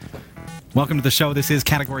Welcome to the show. This is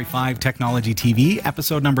Category 5 Technology TV,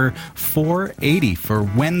 episode number 480 for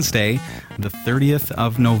Wednesday, the 30th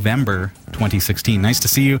of November, 2016. Nice to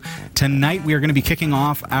see you. Tonight, we are going to be kicking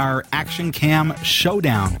off our Action Cam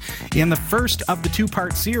Showdown. In the first of the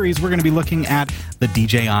two-part series, we're going to be looking at the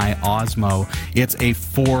DJI Osmo. It's a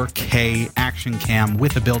 4K action cam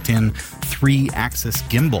with a built-in 3-axis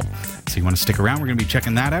gimbal. So you want to stick around. We're going to be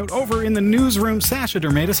checking that out. Over in the newsroom, Sasha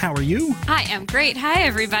Dermatis, how are you? I am great. Hi,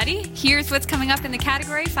 everybody. Here's what's coming up in the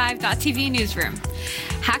Category5.tv newsroom.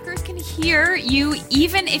 Hackers can hear you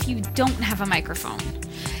even if you don't have a microphone.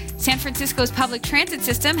 San Francisco's public transit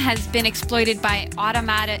system has been exploited by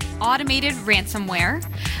automated ransomware.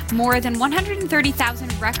 More than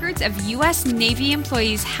 130,000 records of U.S. Navy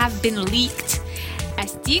employees have been leaked.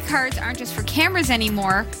 SD cards aren't just for cameras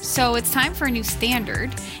anymore, so it's time for a new standard.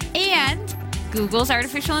 And Google's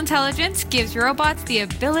artificial intelligence gives robots the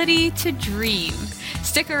ability to dream.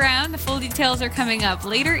 Stick around, the full details are coming up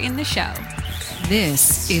later in the show.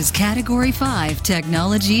 This is Category 5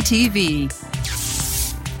 Technology TV.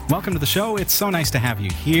 Welcome to the show. It's so nice to have you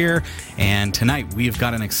here. And tonight we've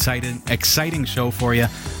got an exciting show for you.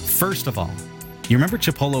 First of all, you remember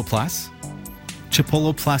Chipolo Plus?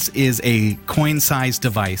 Chipolo Plus is a coin-sized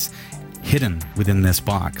device hidden within this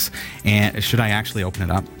box. And should I actually open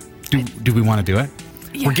it up? Do we want to do it?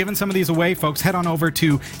 Yeah. We're giving some of these away, folks. Head on over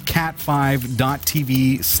to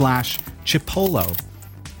cat5.tv/Chipolo.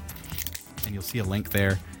 And you'll see a link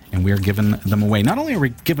there. And we're giving them away. Not only are we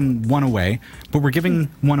giving one away, but we're giving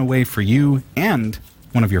one away for you and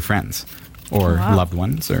one of your friends or loved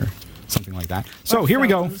ones or something like that. So here we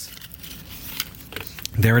go.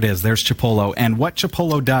 There it is. There's Chipolo. And what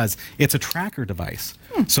Chipolo does, it's a tracker device.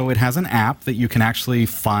 So it has an app that you can actually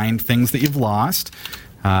find things that you've lost.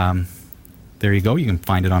 There you go. You can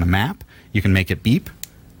find it on a map. You can make it beep.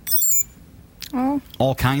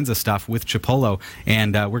 All kinds of stuff with Chipolo,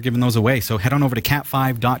 and we're giving those away. So head on over to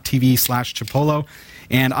cat5.tv/Chipolo,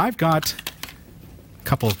 and I've got a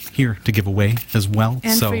couple here to give away as well.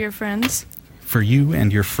 And so for your friends. For you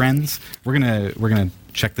and your friends. We're gonna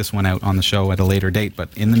check this one out on the show at a later date, but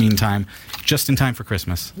in the meantime, just in time for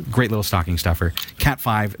Christmas, great little stocking stuffer.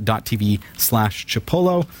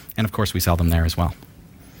 cat5.tv/Chipolo, and of course we sell them there as well.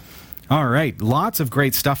 All right, lots of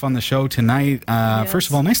great stuff on the show tonight. Yes. First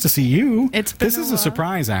of all, nice to see you. This is a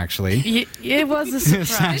surprise, actually. It was a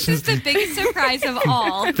surprise. This is the biggest surprise of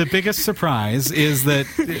all. The biggest surprise is that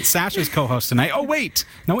Sasha's co-host tonight. Oh, wait.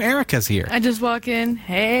 No, Erica's here. I just walk in.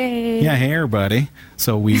 Hey. Yeah, hey, everybody.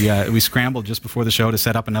 So we scrambled just before the show to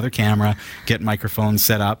set up another camera, get microphones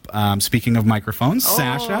set up. Speaking of microphones,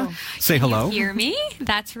 Sasha, say hello. Can you hear me?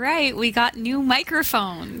 That's right. We got new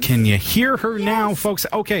microphones. Can you hear her now, folks?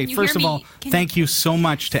 Okay, first of all, thank you so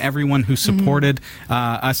much to everyone who supported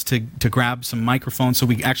us to grab some microphones. So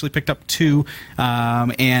we actually picked up two,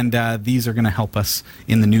 and these are going to help us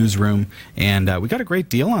in the newsroom. And we got a great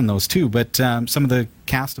deal on those, too. But some of the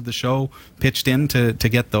cast of the show pitched in to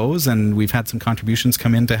get those, and we've had some contributions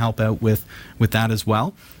come in to help out with that as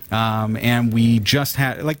well. And we just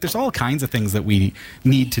had, there's all kinds of things that we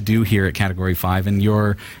need to do here at Category 5, and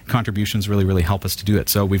your contributions really, really help us to do it.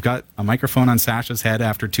 So we've got a microphone on Sasha's head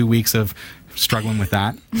after 2 weeks of struggling with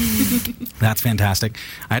that. That's fantastic.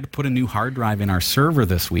 I had to put a new hard drive in our server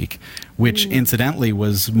this week, which incidentally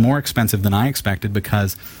was more expensive than I expected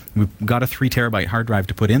because we got a 3 terabyte hard drive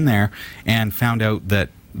to put in there and found out that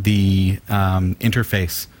the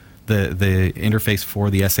interface, the interface for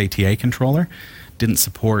the SATA controller didn't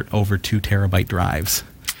support over 2 terabyte drives.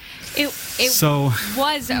 It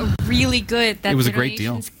was really good that it was the a great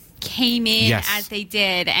deal. Came in Yes. as they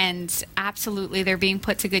did, and absolutely they're being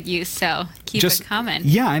put to good use, so keep it coming.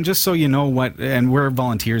 Yeah, and just so you know what, and we're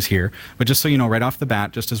volunteers here, but just so you know right off the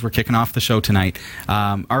bat, just as we're kicking off the show tonight,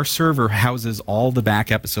 our server houses all the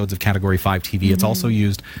back episodes of Category 5 TV. It's also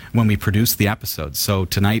used when we produce the episodes. So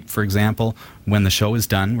tonight, for example, when the show is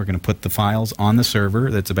done, we're going to put the files on the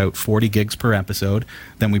server. That's about 40 gigs per episode.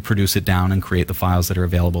 Then we produce it down and create the files that are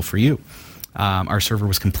available for you. Our server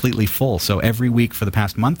was completely full, so every week for the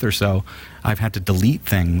past month or so, I've had to delete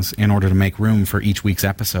things in order to make room for each week's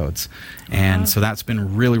episodes. And so that's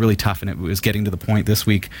been really, really tough, and it was getting to the point this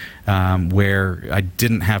week where I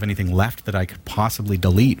didn't have anything left that I could possibly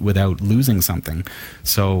delete without losing something.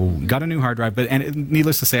 So got a new hard drive, and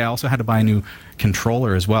needless to say, I also had to buy a new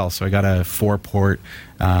controller as well. So I got a 4-port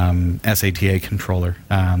SATA controller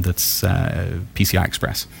that's PCI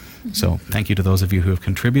Express. So thank you to those of you who have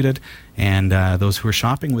contributed and those who are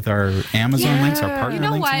shopping with our Amazon links, our partner You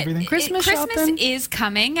know links what? and everything. Christmas Christmas shopping. is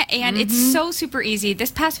coming, and it's so super easy.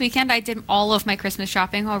 This past weekend, I did all of my Christmas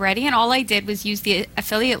shopping already, and all I did was use the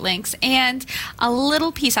affiliate links, and a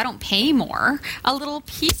little piece, I don't pay more, a little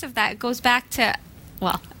piece of that goes back to,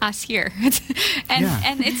 well, us here.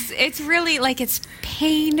 and it's really like it's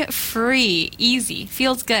pain-free, easy,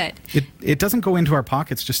 feels good. It doesn't go into our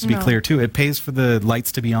pockets, just to be clear, too. It pays for the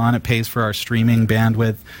lights to be on, it pays for our streaming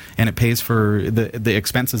bandwidth, and it pays for the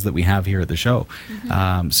expenses that we have here at the show.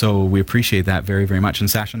 So we appreciate that very, very much. And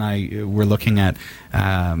Sasha and I were looking at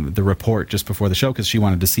the report just before the show because she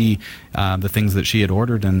wanted to see the things that she had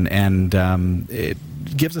ordered, and it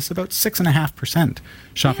gives us about 6.5%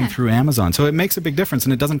 shopping through Amazon. So it makes a big difference,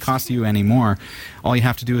 and it doesn't cost you any more. All you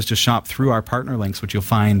have to do is just shop through our partner links, which you'll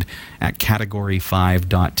find at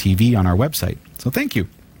category5.tv on our website. So thank you.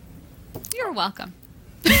 You're welcome.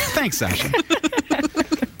 Thanks, Sasha.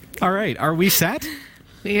 All right, are we set?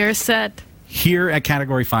 We are set. Here at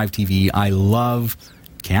Category 5 TV, I love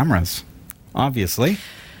cameras, obviously.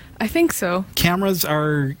 I think so. Cameras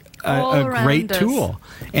are a All great around us. tool.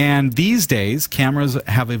 And these days, cameras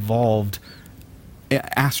have evolved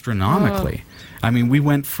astronomically. I mean, we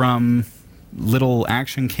went from little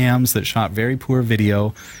action cams that shot very poor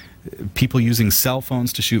video, people using cell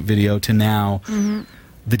phones to shoot video, to now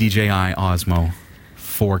the DJI Osmo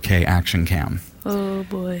 4K action cam. Oh,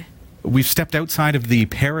 boy. We've stepped outside of the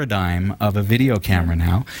paradigm of a video camera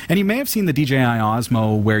now. And you may have seen the DJI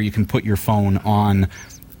Osmo where you can put your phone on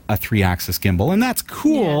a 3-axis gimbal, and that's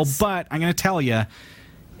cool, Yes. but I'm going to tell you,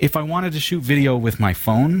 if I wanted to shoot video with my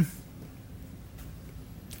phone,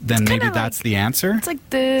 then maybe kinda that's like- the answer. It's like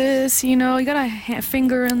this, you know, you got a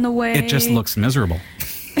finger in the way. It just looks miserable.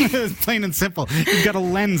 Plain and simple. You've got a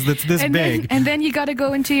lens that's this big. And then you got to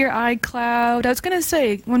go into your iCloud. I was going to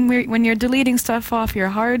say, when you're deleting stuff off your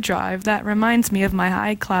hard drive, that reminds me of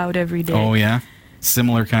my iCloud every day. Oh, yeah?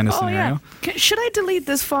 Similar kind of Oh, scenario? yeah. Should I delete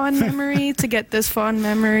this fond memory to get this fond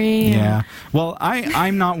memory? Yeah. Well,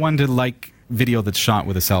 I'm not one to like video that's shot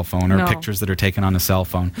with a cell phone or No. pictures that are taken on a cell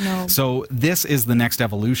phone. No. So this is the next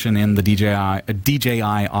evolution in the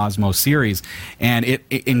DJI Osmo series, and it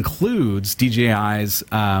includes DJI's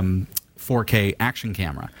 4K action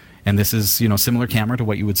camera. And this is, similar camera to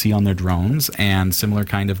what you would see on their drones and similar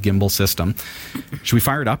kind of gimbal system. Should we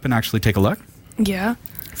fire it up and actually take a look? Yeah.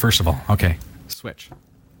 First of all, okay, switch.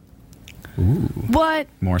 Ooh. What?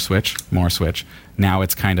 More switch, more switch. Now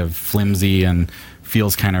it's kind of flimsy and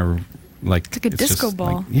feels kind of like It's like a disco just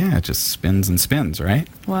ball. like- yeah, it just spins and spins, right?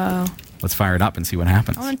 Wow. Let's fire it up and see what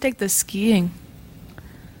happens. I want to take this skiing.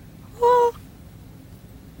 Oh.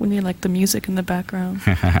 We need like the music in the background.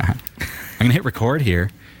 I'm going to hit record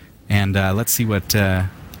here, and let's see what... look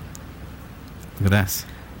at this.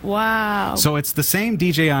 Wow. So it's the same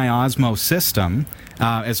DJI Osmo system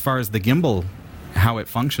as far as the gimbal, how it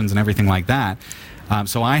functions and everything like that.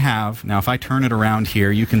 So I have, now if I turn it around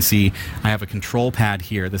here, you can see I have a control pad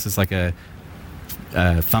here. This is like a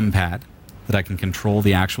thumb pad that I can control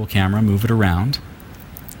the actual camera, move it around.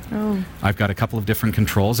 Oh. I've got a couple of different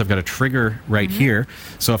controls. I've got a trigger right here.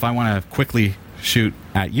 So if I want to quickly shoot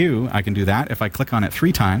at you, I can do that. If I click on it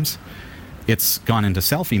 3 times, it's gone into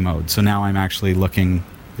selfie mode. So now I'm actually looking,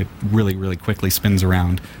 it really, really quickly spins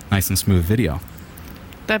around, nice and smooth video.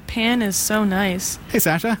 That pan is so nice. Hey,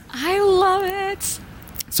 Sasha. I love it.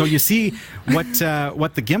 So you see what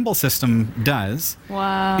the gimbal system does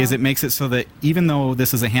Wow. is it makes it so that even though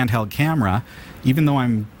this is a handheld camera, even though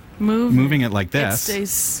I'm moving it like It this,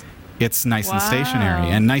 stays. it's nice and stationary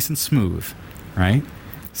Wow. and nice and smooth, right?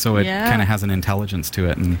 So it Yeah. kind of has an intelligence to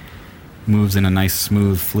it and moves in a nice,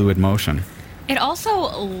 smooth, fluid motion. It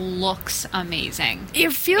also looks amazing.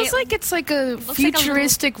 It feels like it's like a looks like a little-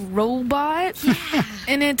 futuristic robot.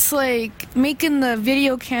 And it's like making the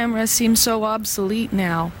video camera seem so obsolete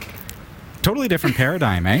now. Totally different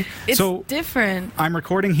paradigm, eh? It's So different. I'm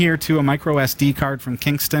recording here to a micro SD card from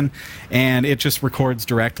Kingston, and it just records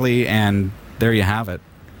directly, and there you have it.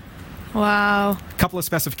 Wow. Couple of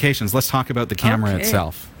specifications. Let's talk about the camera Okay.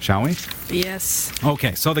 itself, shall we? Yes.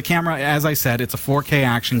 Okay, so the camera, as I said, it's a 4K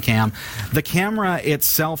action cam. The camera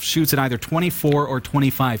itself shoots at either 24 or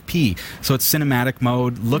 25p, so it's cinematic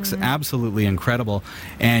mode, looks absolutely incredible,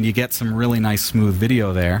 and you get some really nice smooth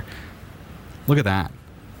video there. Look at that.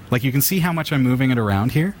 Like, you can see how much I'm moving it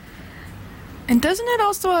around here. And doesn't it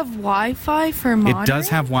also have Wi-Fi for monitoring? It does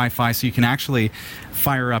have Wi-Fi, so you can actually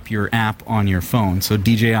fire up your app on your phone. So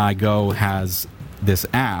DJI Go has this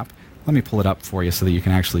app. Let me pull it up for you so that you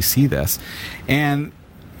can actually see this. And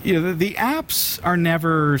the apps are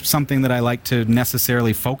never something that I like to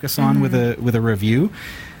necessarily focus on with a review.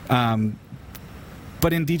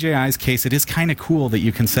 But in DJI's case, it is kind of cool that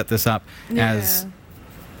you can set this up as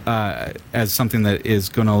something that is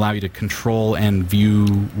going to allow you to control and view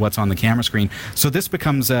what's on the camera screen. So this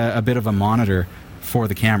becomes a bit of a monitor for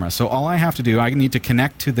the camera. So all I have to do, I need to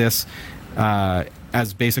connect to this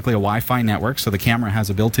as basically a Wi-Fi network. So the camera has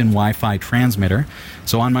a built-in Wi-Fi transmitter.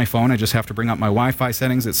 So on my phone, I just have to bring up my Wi-Fi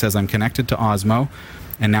settings. It says I'm connected to Osmo,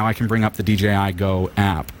 and now I can bring up the DJI Go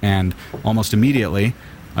app. And almost immediately,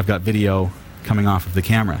 I've got video coming off of the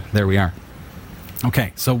camera. There we are.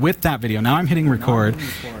 Okay, so with that video, now I'm hitting record.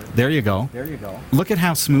 There you go. There you go. Look at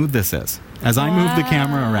how smooth this is. As I move the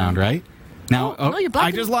camera around, right? Now,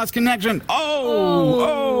 I just lost connection.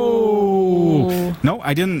 Oh! No,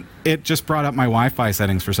 I didn't. It just brought up my Wi-Fi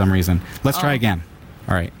settings for some reason. Let's try again.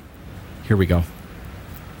 All right. Here we go.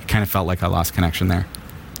 It kind of felt like I lost connection there.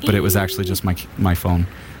 But it was actually just my phone.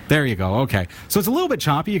 There you go. Okay. So it's a little bit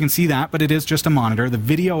choppy. You can see that, but it is just a monitor. The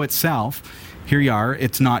video itself, here you are.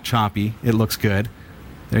 It's not choppy. It looks good.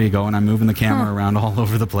 There you go. And I'm moving the camera around all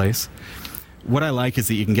over the place. What I like is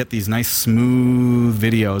that you can get these nice smooth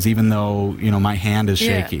videos even though, you know, my hand is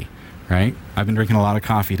shaky, right? I've been drinking a lot of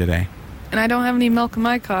coffee today. And I don't have any milk in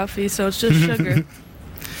my coffee, so it's just sugar.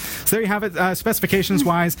 So there you have it.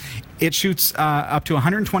 Specifications-wise, it shoots up to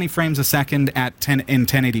 120 frames a second at in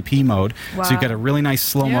 1080p mode. Wow. So you've got a really nice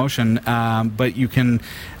slow motion, but you can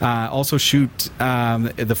also shoot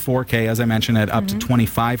the 4K, as I mentioned, at up to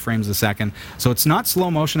 25 frames a second. So it's not slow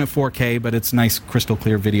motion at 4K, but it's nice crystal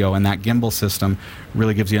clear video, and that gimbal system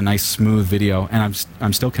really gives you a nice smooth video. And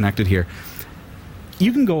I'm still connected here.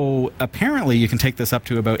 You can go, apparently you can take this up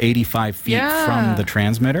to about 85 feet from the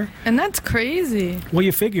transmitter. And that's crazy. Well,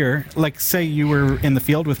 you figure, like, say you were in the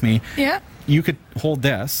field with me. Yeah. You could hold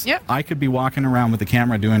this. Yep. I could be walking around with the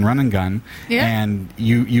camera doing run and gun. Yeah. And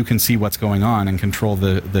you can see what's going on and control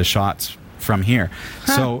the shots from here.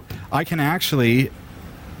 Huh. So I can actually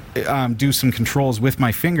do some controls with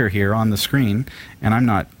my finger here on the screen. And I'm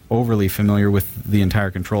not overly familiar with the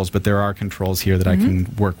entire controls, but there are controls here that I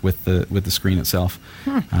can work with the screen itself,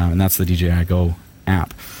 and that's the DJI Go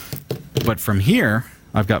app. But from here,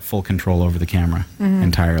 I've got full control over the camera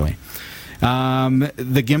entirely.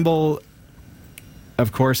 The gimbal,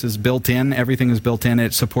 of course, is built in. Everything is built in.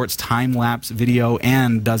 It supports time-lapse video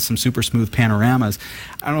and does some super smooth panoramas.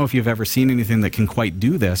 I don't know if you've ever seen anything that can quite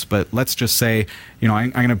do this, but let's just say, you know,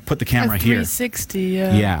 I'm going to put the camera here. 360,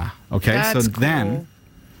 yeah. Okay, that's so cool. then...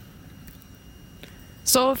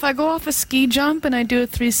 So if I go off a ski jump and I do a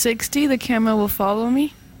 360, the camera will follow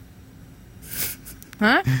me?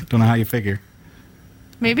 Huh? Don't know how you figure.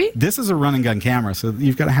 Maybe? This is a run and gun camera, so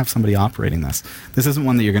you've got to have somebody operating this. This isn't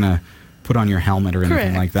one that you're going to put on your helmet or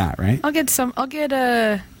anything like that, right? I'll get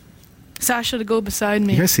Sasha to go beside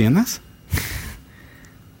me. You guys seeing this?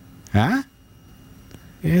 Huh?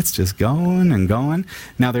 It's just going and going.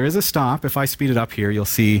 Now there is a stop. If I speed it up here, you'll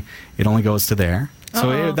see it only goes to there.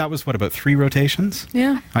 So that was, what, about 3 rotations?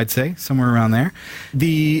 Yeah. I'd say, somewhere around there.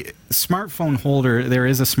 The smartphone holder, there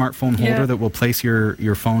is a smartphone holder that will place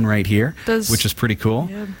your phone right here, which is pretty cool.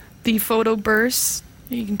 Yeah. The photo bursts,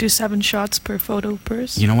 you can do 7 shots per photo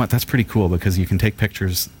burst. You know what, that's pretty cool because you can take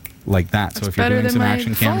pictures like that. So if you're doing some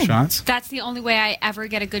action cam shots. That's the only way I ever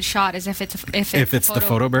get a good shot is if it's the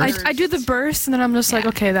photo burst. I do the burst and then I'm just like,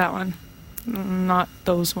 okay, that one. Not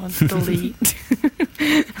those ones. Delete.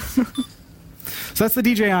 So that's the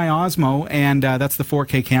DJI Osmo, and that's the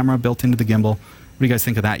 4K camera built into the gimbal. What do you guys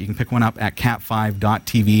think of that? You can pick one up at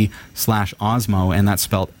cat5.tv/Osmo, and that's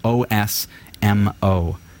spelled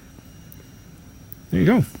OSMO. There you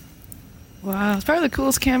go. Wow, it's probably the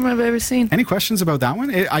coolest camera I've ever seen. Any questions about that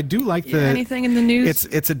one? I do like the... anything in the news?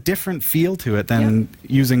 It's a different feel to it than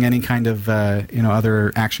using any kind of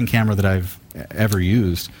other action camera that I've ever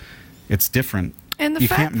used. It's different. And you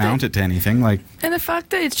can't mount it to anything. And the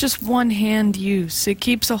fact that it's just one-hand use, it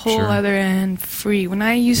keeps a whole other hand free. When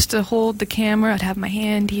I used to hold the camera, I'd have my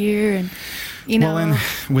hand here, and Well, and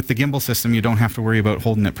with the gimbal system, you don't have to worry about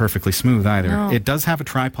holding it perfectly smooth either. No. It does have a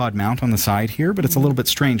tripod mount on the side here, but it's a little bit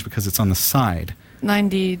strange because it's on the side.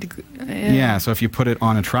 90 degrees. Yeah, so if you put it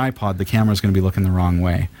on a tripod, the camera's going to be looking the wrong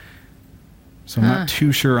way. So I'm not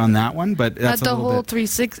too sure on that one, but that's a little bit... the whole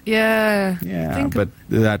 360, yeah. Yeah, but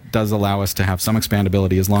that does allow us to have some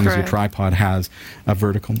expandability as long as your tripod has a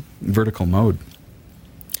vertical mode.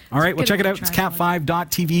 All right, well, check it out. It's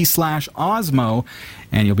cat5.tv/Osmo,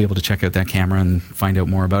 and you'll be able to check out that camera and find out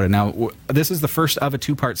more about it. Now, this is the first of a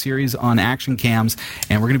two-part series on action cams,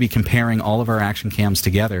 and we're going to be comparing all of our action cams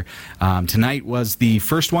together. Tonight was the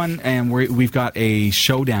first one, and we've got a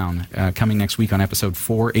showdown coming next week on episode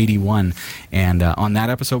 481. And on that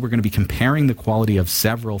episode, we're going to be comparing the quality of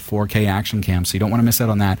several 4K action cams, so you don't want to miss out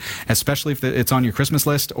on that, especially if it's on your Christmas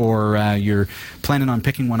list or you're planning on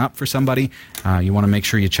picking one up for somebody. You want to make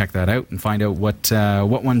sure you check that out and find out what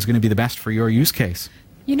one's going to be the best for your use case.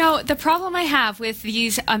 You know, the problem I have with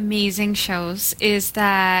these amazing shows is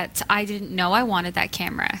that I didn't know I wanted that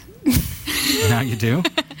camera. Now you do?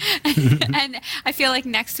 And I feel like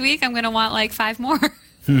next week I'm going to want like 5 more.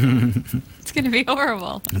 It's going to be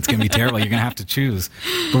horrible. It's going to be terrible. You're going to have to choose.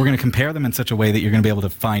 But we're going to compare them in such a way that you're going to be able to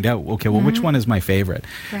find out, okay, well, which one is my favorite?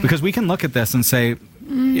 Right. Because we can look at this and say,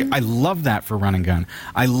 I love that for run and gun.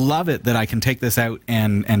 I love it that I can take this out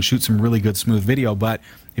and shoot some really good smooth video. But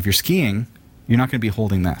if you're skiing, you're not going to be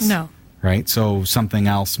holding this. No. Right? So something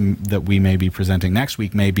else that we may be presenting next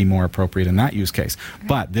week may be more appropriate in that use case. Right.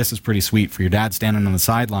 But this is pretty sweet for your dad standing on the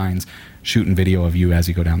sidelines shooting video of you as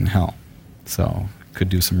you go down the hill. So could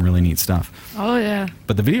do some really neat stuff. Oh, yeah.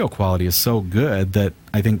 But the video quality is so good that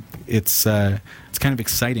I think it's kind of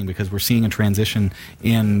exciting because we're seeing a transition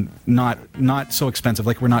in not so expensive.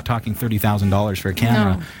 Like, we're not talking $30,000 for a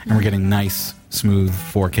camera, and we're getting nice, smooth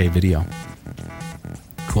 4K video.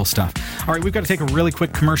 Cool stuff. All right, we've got to take a really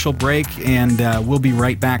quick commercial break, and we'll be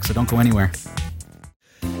right back, so don't go anywhere.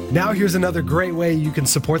 Now here's another great way you can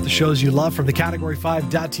support the shows you love from the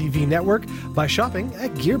Category5.tv network by shopping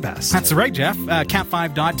at GearBest. That's right, Jeff.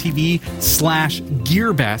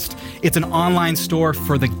 cat5.tv/GearBest. It's an online store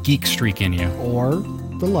for the geek streak in you. Or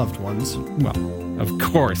the loved ones. Well, of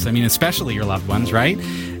course. I mean, especially your loved ones, right?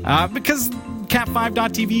 Because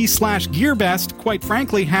cat5.tv/GearBest, quite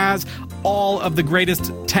frankly, has all of the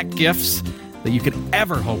greatest tech gifts that you could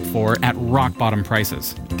ever hope for at rock-bottom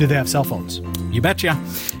prices. Do they have cell phones? You betcha.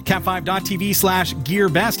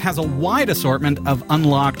 Cat5.tv/GearBest has a wide assortment of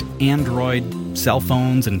unlocked Android cell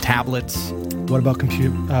phones and tablets. What about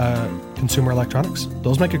consumer electronics?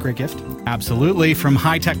 Those make a great gift. Absolutely. From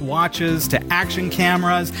high-tech watches to action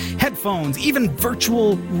cameras, headphones, even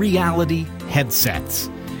virtual reality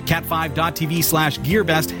headsets.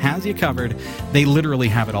 Cat5.tv/GearBest has you covered. They literally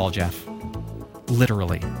have it all, Jeff.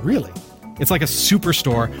 Literally. Really? It's like a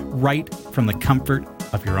superstore right from the comfort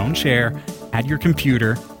of your own chair at your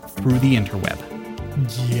computer through the interweb.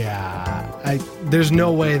 Yeah. There's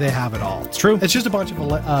no way they have it all. It's true. It's just a bunch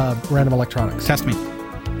of random electronics. Test me.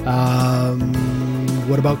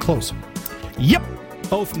 What about clothes? Yep.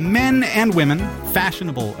 Both men and women,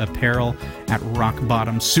 fashionable apparel at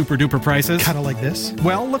rock-bottom, super-duper prices. Kind of like this?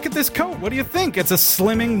 Well, look at this coat. What do you think? It's a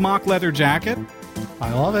slimming mock leather jacket.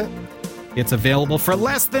 I love it. It's available for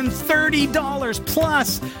less than $30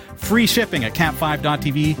 plus free shipping at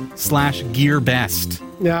cat5.tv/GearBest.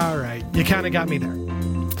 All right. You kind of got me there.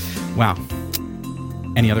 Wow.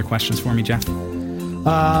 Any other questions for me, Jeff?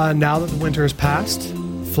 Now that the winter has passed,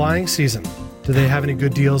 flying season, do they have any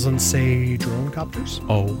good deals on, say, drone copters?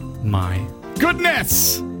 Oh my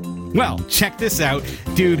goodness! Well, check this out.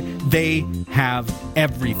 Dude, they have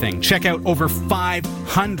everything. Check out over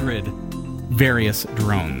 500 various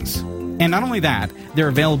drones. And not only that, they're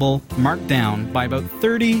available marked down by about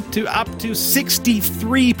 30 to up to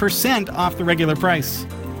 63% off the regular price.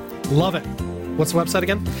 Love it. What's the website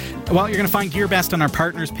again? Well, you're going to find GearBest on our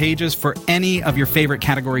partners pages for any of your favorite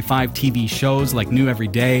Category 5 TV shows like New Every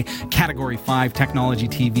Day, Category 5 Technology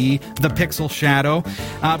TV, The Pixel Shadow.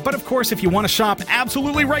 But of course, if you want to shop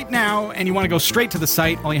absolutely right now and you want to go straight to the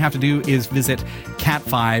site, all you have to do is visit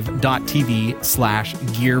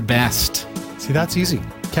cat5.tv/GearBest. See, that's easy.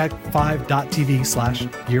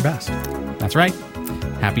 cat5.tv/GearBest. That's right.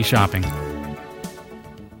 Happy shopping.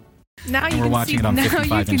 Now you We're can watching see, it on now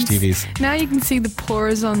 55-inch TVs. Now you can see the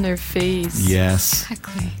pores on their face. Yes.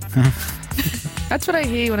 Exactly. That's what I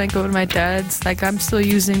hate when I go to my dad's. Like, I'm still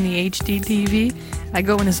using the HD TV. I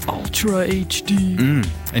go in his Ultra HD.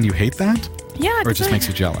 And you hate that? Yeah. Or it just makes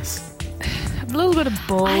you jealous? A little bit of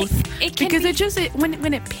both.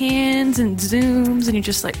 When it pans and zooms and you're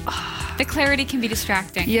just like, the clarity can be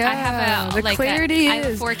distracting. Yeah, I have the clarity I have a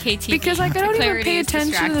is 4K TV. because I don't even pay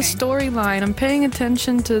attention to the storyline. I'm paying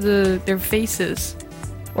attention to their faces,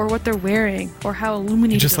 or what they're wearing, or how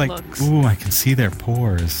illuminated Just it like, looks. ooh, I can see their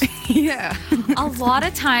pores. Yeah. A lot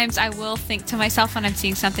of times I will think to myself when I'm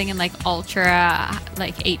seeing something in like ultra,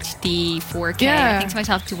 like HD 4K, Yeah. I think to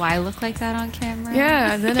myself, do I look like that on camera?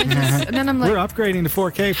 Yeah. And then I'm like, We're upgrading to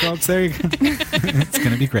 4K, folks. There you go. It's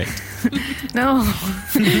going to be great. No.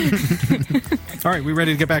 All right, we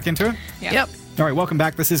ready to get back into it? Yep. All right, welcome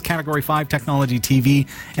back. This is Category 5 Technology TV,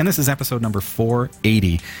 and this is episode number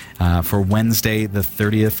 480 for Wednesday, the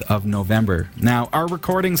 30th of November. Now, our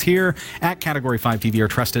recordings here at Category 5 TV are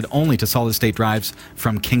trusted only to solid-state drives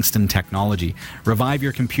from Kingston Technology. Revive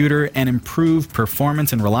your computer and improve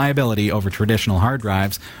performance and reliability over traditional hard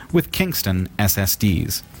drives with Kingston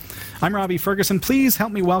SSDs. I'm Robbie Ferguson. Please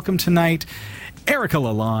help me welcome tonight Erica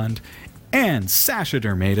Lalonde and Sasha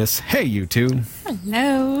Dermatis. Hey, you two.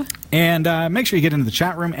 Hello. And make sure you get into the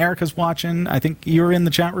chat room. Erica's watching. I think you're in the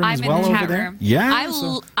chat room as well over there. I'm in the chat room. Yeah.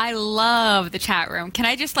 I love the chat room. Can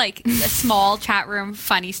I just, a small chat room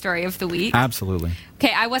funny story of the week? Absolutely.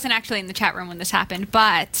 Okay, I wasn't actually in the chat room when this happened,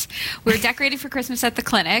 but we were decorating for Christmas at the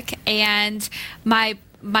clinic, and my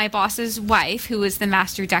boss's wife, who is the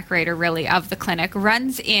master decorator really of the clinic,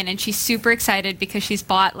 runs in, and she's super excited because she's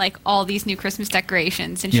bought all these new Christmas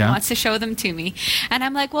decorations, and she wants to show them to me. And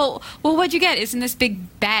I'm like, well, what'd you get? It's in this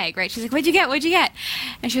big bag, right? She's like, what'd you get?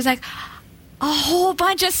 And she was like, a whole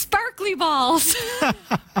bunch of sparkly balls.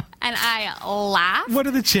 And I laughed. What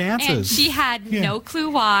are the chances? And she had no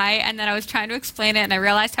clue why. And then I was trying to explain it, and I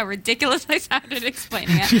realized how ridiculous I sounded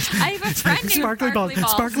explaining it. I have a friend named Sparkly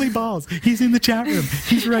Balls. Sparkly Balls. He's in the chat room.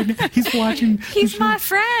 He's right now. He's watching. He's my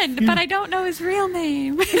friend, but I don't know his real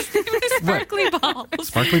name. His name is Sparkly Balls.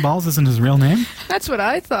 Sparkly Balls isn't his real name? That's what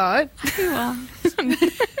I thought. Well.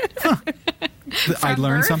 I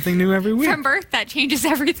learn something new every week. From birth, that changes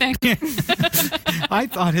everything. I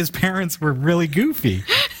thought his parents were really goofy.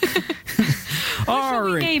 What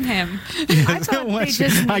should we name him?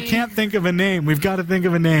 I can't think of a name. We've got to think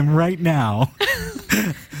of a name right now.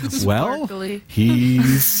 Well,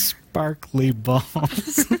 he's Sparkly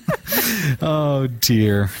Balls. Oh,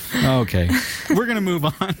 dear. Okay. We're going to move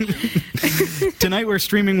on. Tonight we're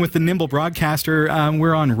streaming with the Nimble Broadcaster.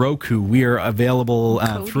 We're on Roku. We are available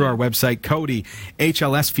through our website, Kodi.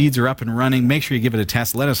 HLS feeds are up and running. Make sure you give it a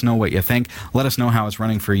test. Let us know what you think. Let us know how it's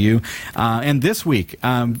running for you. And this week,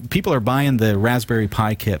 people are buying the Raspberry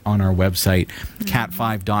Pi kit on our website,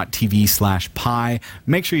 cat5.tv/pi.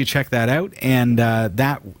 Make sure you check that out. And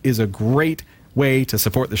that is a great way to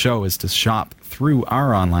support the show, is to shop through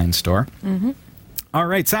our online store. Mm-hmm. All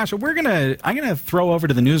right, Sasha, I'm gonna throw over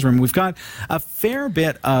to the newsroom. We've got a fair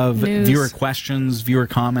bit of viewer questions, viewer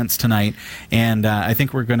comments tonight, and I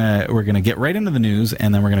think we're gonna get right into the news,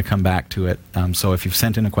 and then we're gonna come back to it. So if you've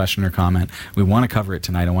sent in a question or comment, we want to cover it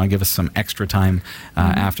tonight. I want to give us some extra time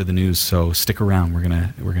after the news, so stick around. We're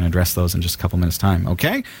gonna address those in just a couple minutes' time.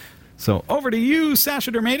 Okay. So over to you,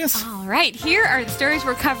 Sasha Dermatis. All right, here are the stories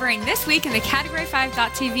we're covering this week in the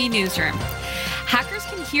Category5.tv newsroom. Hackers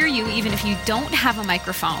can hear you even if you don't have a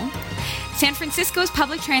microphone. San Francisco's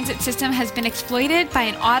public transit system has been exploited by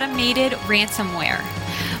an automated ransomware.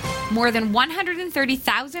 More than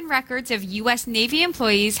 130,000 records of U.S. Navy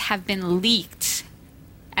employees have been leaked.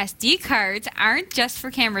 SD cards aren't just for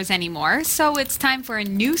cameras anymore, so it's time for a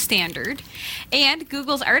new standard. And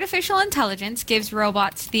Google's artificial intelligence gives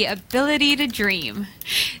robots the ability to dream.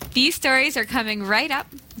 These stories are coming right up.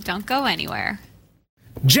 Don't go anywhere.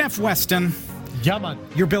 Jeff Weston. Yeah, man.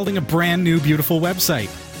 You're building a brand new, beautiful website.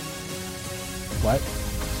 What?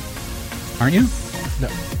 Aren't you? No.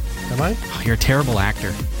 Am I? Oh, you're a terrible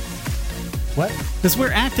actor. What? This is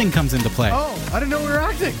where acting comes into play. Oh, I didn't know we were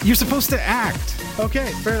acting. You're supposed to act.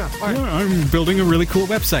 Okay, fair enough. All right. I'm building a really cool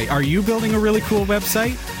website. Are you building a really cool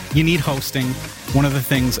website? You need hosting. One of the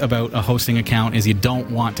things about a hosting account is you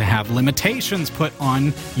don't want to have limitations put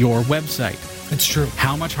on your website. It's true.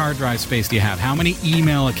 How much hard drive space do you have? How many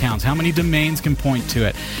email accounts? How many domains can point to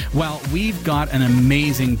it? Well, we've got an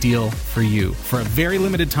amazing deal for you. For a very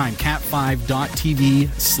limited time,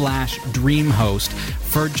 cat5.tv/dreamhost.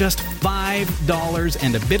 For just $5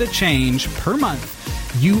 and a bit of change per month,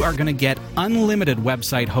 you are going to get unlimited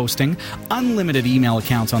website hosting, unlimited email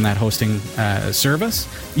accounts on that hosting service.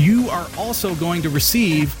 You are also going to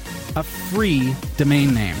receive a free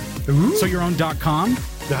domain name. Ooh. So your own .com.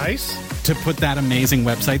 Nice. To put that amazing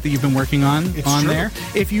website that you've been working on It's true. there.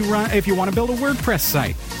 If you want to build a WordPress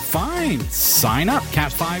site, fine. Sign up,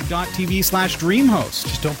 cat5.tv/dreamhost.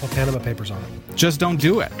 Just don't put Panama Papers on it. Just don't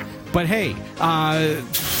do it. But hey,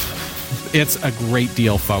 it's a great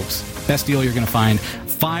deal, folks. Best deal you're going to find.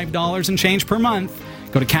 $5 and change per month.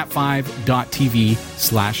 Go to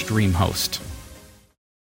cat5.tv/dreamhost.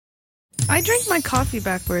 I drink my coffee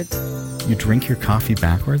backwards. You drink your coffee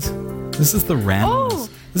backwards? This is the randomness.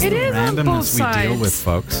 This it is the is on both randomness we deal sides. with,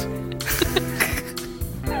 folks.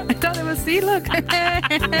 I thought it was, see, look.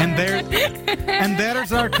 And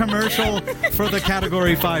there's our commercial for the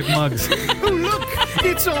Category 5 mugs. Oh, look,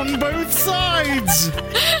 it's on both sides.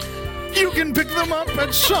 You can pick them up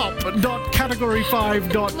at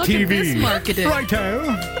shop.category5.tv. Look at this marketing. Righto.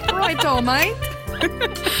 Righto, mate.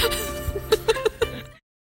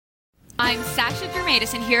 I'm Sasha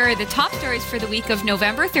Dermatis, and here are the top stories for the week of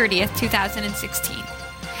November 30th, 2016.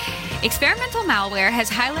 Experimental malware has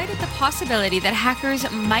highlighted the possibility that hackers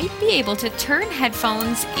might be able to turn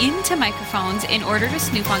headphones into microphones in order to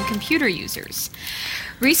snoop on computer users.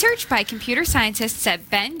 Research by computer scientists at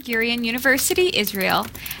Ben Gurion University, Israel,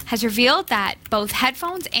 has revealed that both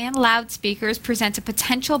headphones and loudspeakers present a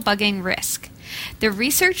potential bugging risk. The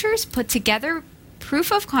researchers put together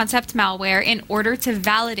proof-of-concept malware in order to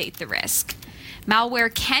validate the risk.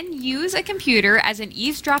 Malware can use a computer as an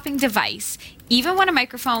eavesdropping device, even when a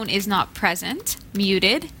microphone is not present,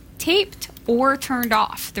 muted, taped, or turned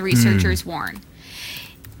off, the researchers warn.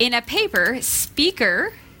 In a paper,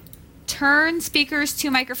 Speaker, Turn Speakers to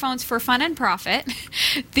Microphones for Fun and Profit,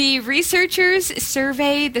 the researchers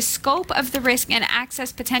survey the scope of the risk and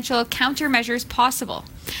access potential countermeasures possible.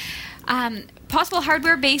 Possible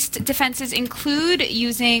hardware-based defenses include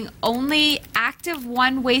using only active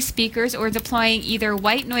one-way speakers or deploying either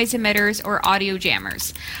white noise emitters or audio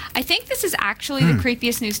jammers. I think this is actually the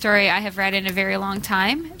creepiest news story I have read in a very long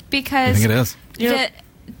time, because I think it is.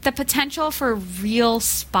 The potential for real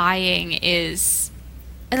spying is,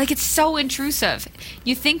 like, it's so intrusive.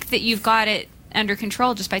 You think that you've got it under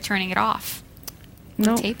control just by turning it off.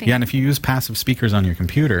 No. Taping. Yeah, and if you use passive speakers on your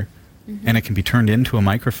computer, and it can be turned into a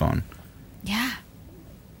microphone. Yeah.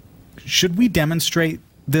 Should we demonstrate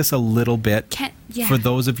this a little bit Yeah. for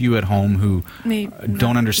those of you at home who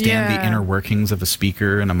don't understand the Yeah. inner workings of a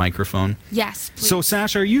speaker and a microphone? Yes, please. So,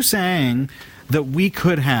 Sasha, are you saying that we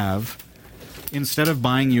could have, instead of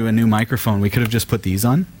buying you a new microphone, we could have just put these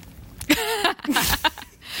on?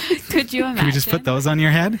 Could you imagine? Can we just put those on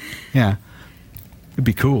your head? Yeah. It'd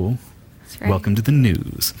be cool. That's right. Welcome to the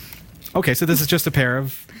news. Okay, so this is just a pair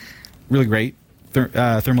of really great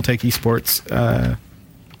Thermaltake Esports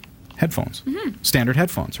headphones. Standard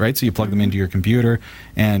headphones, right? So you plug them into your computer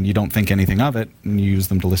and you don't think anything of it, and you use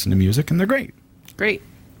them to listen to music, and they're great. Great.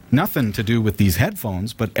 Nothing to do with these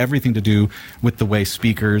headphones, but everything to do with the way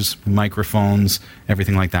speakers, microphones,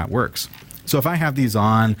 everything like that works. So if I have these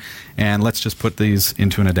on, and let's just put these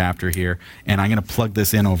into an adapter here, and I'm going to plug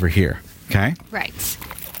this in over here, okay? Right.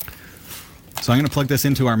 So I'm going to plug this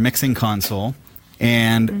into our mixing console,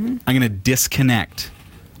 and I'm going to disconnect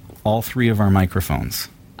all three of our microphones.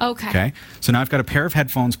 Okay. So now I've got a pair of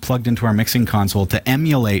headphones plugged into our mixing console to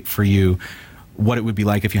emulate for you what it would be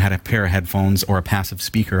like if you had a pair of headphones or a passive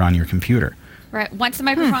speaker on your computer. Right. Once the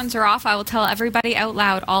microphones are off, I will tell everybody out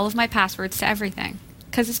loud all of my passwords to everything.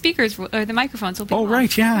 Because the speakers or the microphones will be off.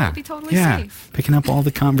 Right, yeah. It'll be totally safe. Picking up all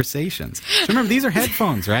the conversations. So remember, these are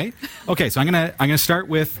headphones, right? Okay, so I'm gonna start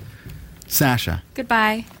with Sasha.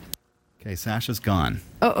 Goodbye. Okay, Sasha's gone.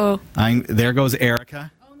 Uh-oh. There goes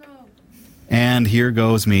Erica. Oh, no. And here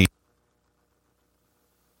goes me.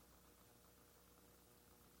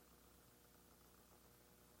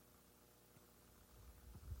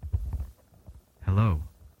 Hello.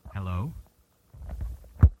 Hello?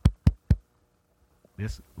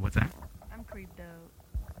 What's that? I'm creeped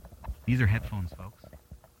out. These are headphones, folks.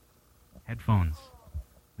 Headphones.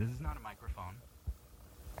 This is not a microphone.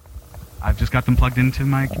 I've just got them plugged into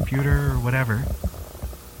my computer or whatever.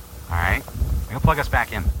 All right. I'm going to plug us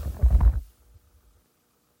back in.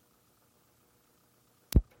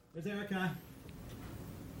 There's Erica.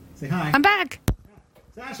 Say hi. I'm back.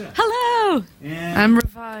 Sasha. Hello. And I'm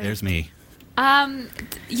revived. there's me.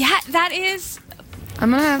 Yeah, that is I'm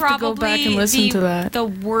going to have to probably go back and listen to that. the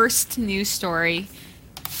worst news story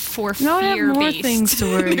for No, I have more fear-based things to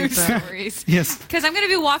worry news about. stories. Yes. Because I'm going to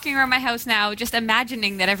be walking around my house now just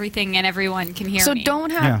imagining that everything and everyone can hear So me. don't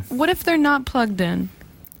have... What if they're not plugged in?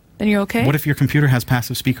 Then you're okay? What if your computer has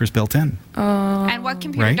passive speakers built in? And what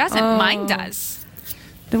computer Right? doesn't? Mine does.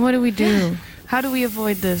 Then what do we do? How do we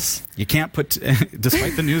avoid this? You can't put,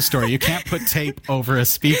 despite the news story, you can't put tape over a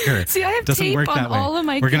speaker. See, I have Doesn't tape work on that way. all of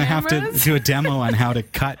my We're gonna have to cameras. do a demo on how to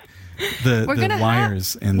cut the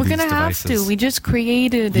wires in We're these gonna devices. have to. We just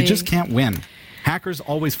created You just can't win. Hackers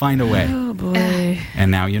always find a way. Oh, boy.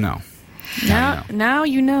 And now you know. Now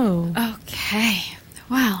you know. Okay.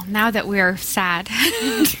 Well, now that we're sad.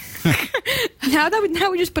 Now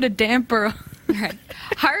we just put a damper on. Right.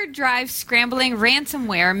 Hard drive scrambling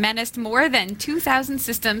ransomware menaced more than 2,000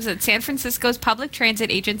 systems at San Francisco's public transit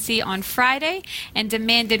agency on Friday and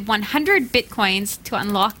demanded 100 bitcoins to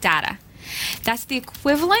unlock data. That's the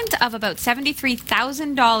equivalent of about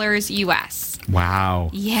 $73,000 US. Wow.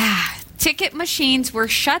 Yeah. Ticket machines were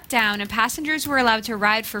shut down and passengers were allowed to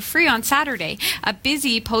ride for free on Saturday, a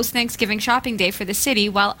busy post-Thanksgiving shopping day for the city,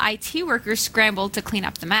 while IT workers scrambled to clean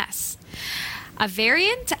up the mess. A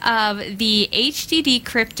variant of the HDD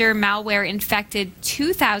crypter malware infected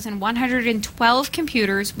 2,112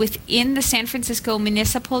 computers within the San Francisco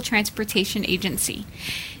Municipal Transportation Agency.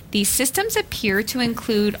 These systems appear to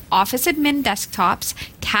include office admin desktops,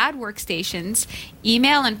 CAD workstations,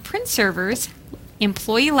 email and print servers,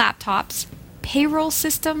 employee laptops, payroll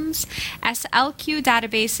systems, SLQ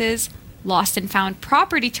databases, lost and found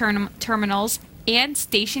property terminals, and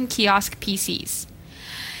station kiosk PCs.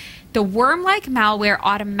 The worm-like malware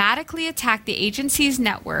automatically attacked the agency's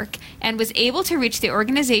network and was able to reach the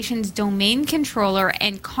organization's domain controller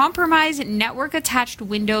and compromise network-attached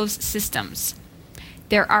Windows systems.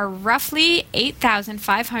 There are roughly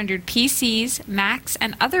 8,500 PCs, Macs,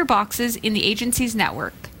 and other boxes in the agency's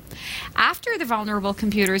network. After the vulnerable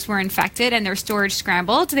computers were infected and their storage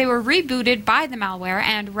scrambled, they were rebooted by the malware,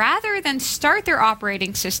 and rather than start their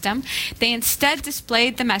operating system, they instead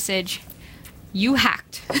displayed the message, "You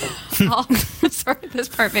hacked." Sorry, this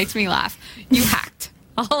part makes me laugh. "You hacked.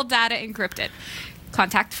 All data encrypted.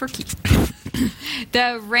 Contact for key."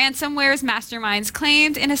 The ransomware's masterminds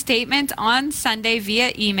claimed in a statement on Sunday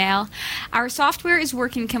via email, "Our software is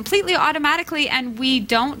working completely automatically and we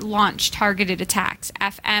don't launch targeted attacks.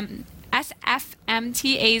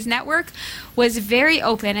 SFMTA's network was very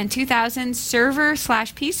open and 2,000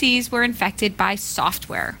 server/PCs were infected by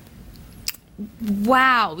software."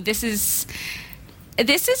 Wow, this is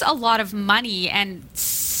a lot of money, and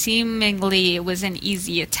seemingly it was an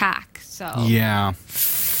easy attack. So yeah,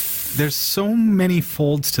 there's so many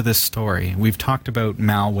folds to this story. We've talked about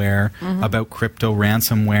malware, about crypto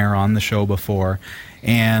ransomware on the show before,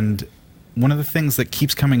 and one of the things that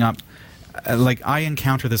keeps coming up, like I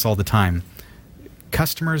encounter this all the time,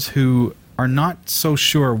 customers who are not so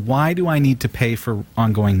sure, why do I need to pay for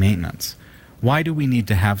ongoing maintenance? Why do we need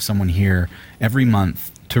to have someone here every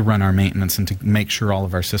month to run our maintenance and to make sure all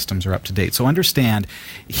of our systems are up to date? So understand,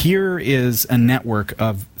 here is a network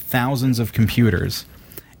of thousands of computers,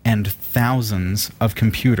 and thousands of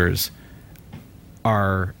computers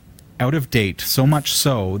are out of date, so much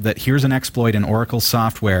so that here's an exploit in Oracle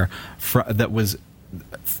software that was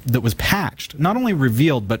patched, not only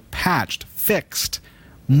revealed, but patched, fixed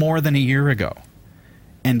more than a year ago.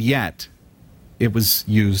 And yet it was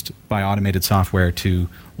used by automated software to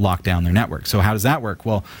lock down their network. So how does that work?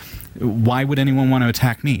 Well, why would anyone want to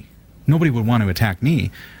attack me? Nobody would want to attack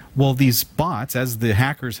me. Well, these bots, as the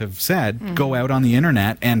hackers have said, go out on the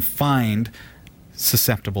internet and find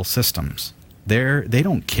susceptible systems. They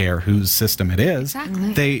don't care whose system it is.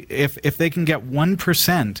 Exactly. If they can get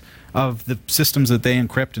 1% of the systems that they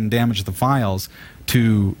encrypt and damage the files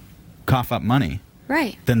to cough up money,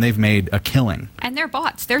 right, then they've made a killing. And they're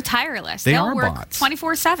bots. They're tireless. They'll are work bots.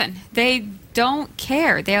 24/7. They don't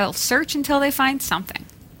care. They'll search until they find something.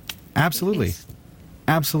 Absolutely.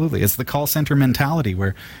 Absolutely. It's the call center mentality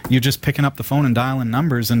where you're just picking up the phone and dialing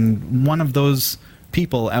numbers, and one of those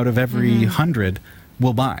people out of every 100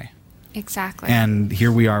 will buy. Exactly. And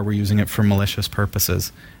here we are, we're using it for malicious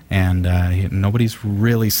purposes. And nobody's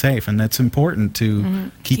really safe. And it's important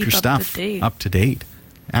to keep your stuff up to date.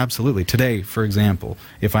 Absolutely. Today, for example,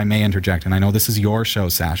 if I may interject, and I know this is your show,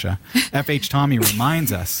 Sasha, FH Tommy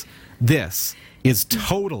reminds us this is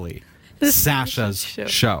totally Sasha's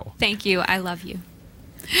show. Thank you. I love you.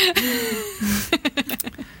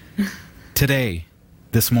 Today,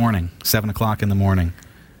 this morning, 7 o'clock in the morning,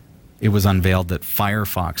 it was unveiled that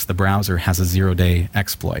Firefox, the browser, has a zero-day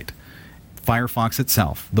exploit. Firefox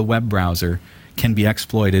itself, the web browser, can be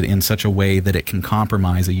exploited in such a way that it can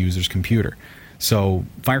compromise a user's computer. So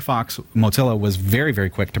Firefox, Mozilla was very, very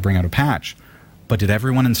quick to bring out a patch. But did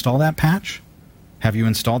everyone install that patch? Have you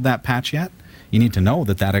installed that patch yet? You need to know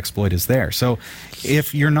that that exploit is there. So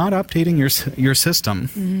if you're not updating your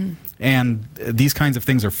system and these kinds of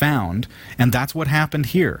things are found, and that's what happened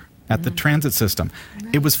here at the transit system.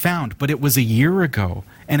 Right. It was found, but it was a year ago,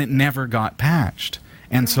 and it never got patched.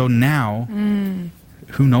 And so now,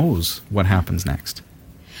 who knows what happens next?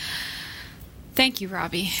 Thank you,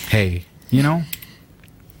 Robbie. Hey, you know,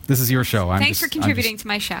 this is your show. Thanks for contributing to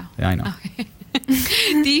my show. Yeah, I know. Okay.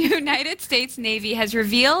 The United States Navy has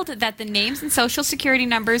revealed that the names and social security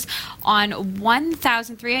numbers on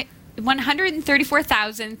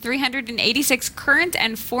 134,386 current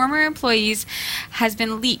and former employees has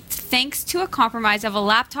been leaked thanks to a compromise of a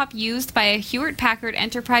laptop used by a Hewlett-Packard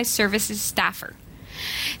Enterprise Services staffer.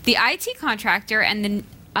 The IT contractor and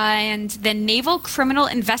and the Naval Criminal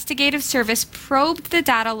Investigative Service probed the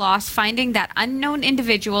data loss, finding that unknown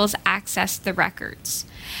individuals accessed the records.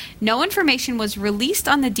 No information was released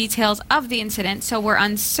on the details of the incident, so we're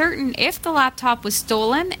uncertain if the laptop was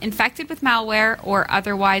stolen, infected with malware, or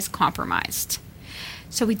otherwise compromised.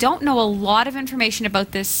 So we don't know a lot of information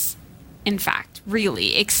about this, in fact,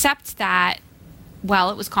 really, except that,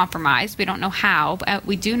 well, it was compromised. We don't know how, but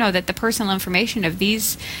we do know that the personal information of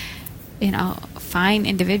these, fine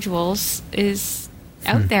individuals is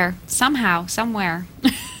out there somehow, somewhere.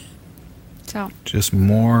 So just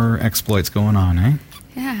more exploits going on, eh?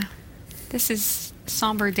 Yeah. This is a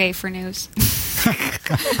somber day for news.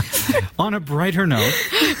 On a brighter note,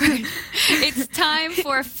 it's time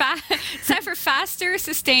for faster,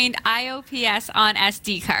 sustained IOPS on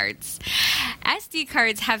SD cards. SD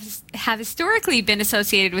cards have historically been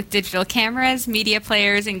associated with digital cameras, media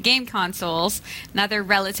players, and game consoles, and other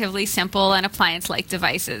relatively simple and appliance-like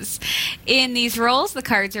devices. In these roles, the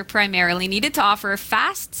cards are primarily needed to offer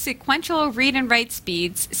fast, sequential read and write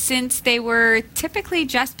speeds, since they were typically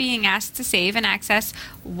just being asked to save and access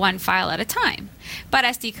one file at a time. But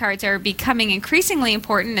SD cards are becoming increasingly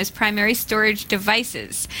important as primary storage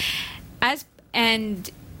devices,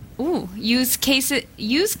 use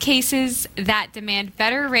cases that demand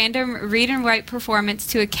better random read and write performance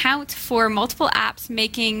to account for multiple apps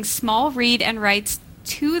making small read and writes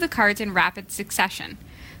to the cards in rapid succession.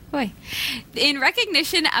 Boy. In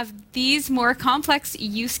recognition of these more complex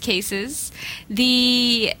use cases,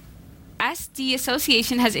 the SD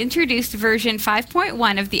Association has introduced version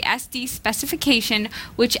 5.1 of the SD specification,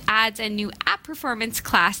 which adds a new app performance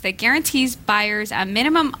class that guarantees buyers a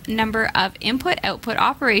minimum number of input-output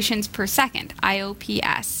operations per second,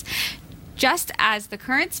 IOPS, just as the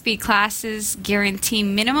current speed classes guarantee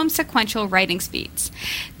minimum sequential writing speeds.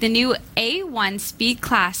 The new A1 speed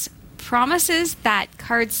class promises that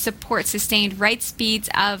cards support sustained write speeds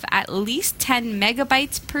of at least 10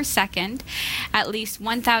 megabytes per second, at least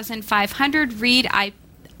 1,500 read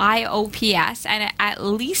IOPS, and at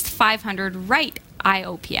least 500 write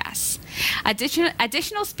IOPS.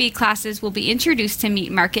 Additional speed classes will be introduced to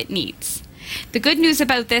meet market needs. The good news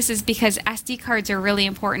about this is because SD cards are really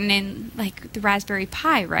important in, like, the Raspberry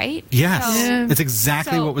Pi, right? Yes. It's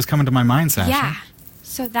exactly what was coming to my mind, Sasha. Yeah.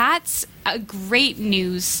 So that's a great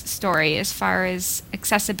news story as far as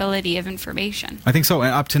accessibility of information. I think so.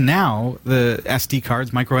 Up to now, the SD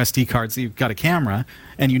cards, micro SD cards, you've got a camera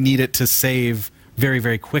and you need it to save very,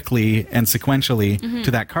 very quickly and sequentially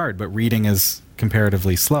to that card, but reading is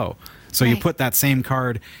comparatively slow. So you put that same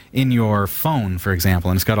card in your phone, for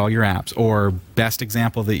example, and it's got all your apps. Or best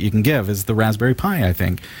example that you can give is the Raspberry Pi, I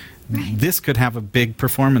think. Right. This could have a big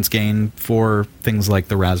performance gain for things like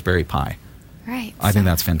the Raspberry Pi. Right. I think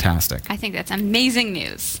that's fantastic. I think that's amazing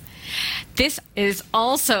news. This is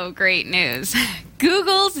also great news.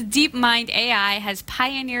 Google's DeepMind AI has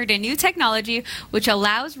pioneered a new technology which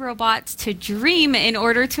allows robots to dream in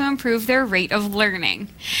order to improve their rate of learning.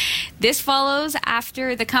 This follows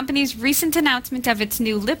after the company's recent announcement of its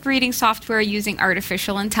new lip-reading software using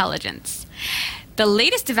artificial intelligence. The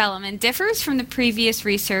latest development differs from the previous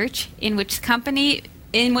research in which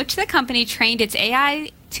the company trained its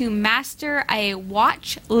AI to master a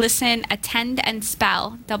watch, listen, attend, and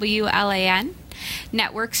spell, WLAN,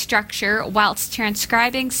 network structure whilst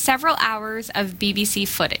transcribing several hours of BBC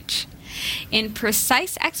footage. In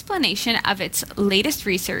precise explanation of its latest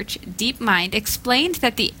research, DeepMind explained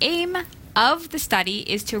that the aim of the study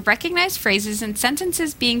is to recognize phrases and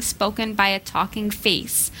sentences being spoken by a talking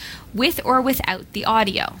face, with or without the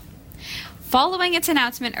audio. Following its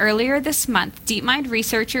announcement earlier this month, DeepMind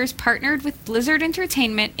researchers partnered with Blizzard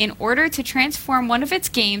Entertainment in order to transform one of its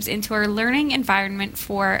games into a learning environment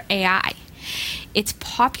for AI. Its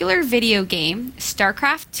popular video game,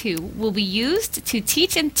 StarCraft II, will be used to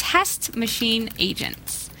teach and test machine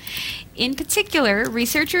agents. In particular,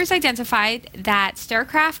 researchers identified that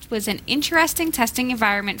StarCraft was an interesting testing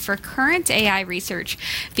environment for current AI research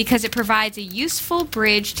because it provides a useful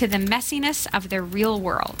bridge to the messiness of the real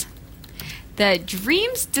world. The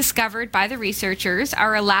dreams discovered by the researchers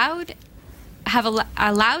have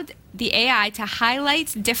allowed the AI to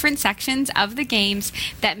highlight different sections of the games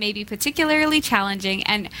that may be particularly challenging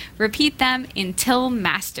and repeat them until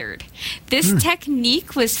mastered. This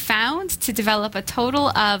technique was found to develop a total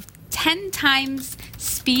of 10 times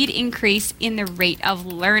speed increase in the rate of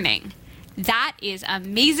learning. That is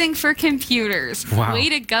amazing for computers. Wow. Way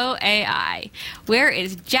to go, AI. Where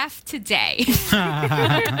is Jeff today?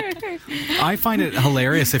 I find it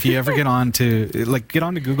hilarious if you ever get on to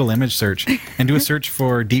Google image search and do a search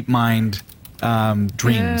for DeepMind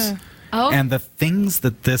dreams. Yeah. Oh. And the things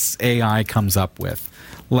that this AI comes up with.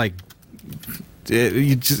 like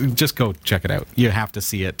you just go check it out. You have to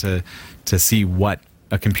see it to see what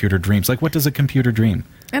a computer dreams. Like, what does a computer dream?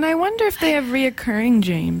 And I wonder if they have reoccurring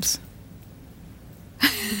dreams.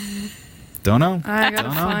 Don't know. I gotta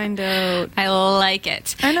find out. I like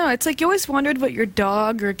it. I know. It's like you always wondered what your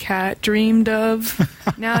dog or cat dreamed of.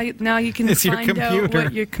 Now you can find out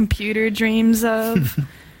what your computer dreams of.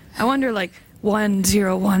 I wonder, like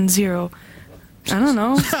 1010. I don't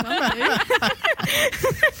know.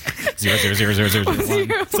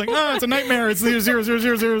 0000001. It's like, oh, it's a nightmare. It's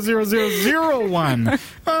 000000001.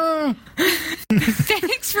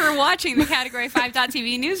 Thanks for watching the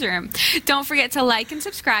Category5.tv newsroom. Don't forget to like and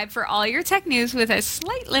subscribe for all your tech news with a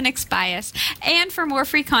slight Linux bias. And for more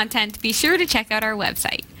free content, be sure to check out our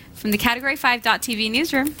website. From the Category5.tv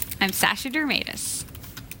newsroom, I'm Sasha Dermatis.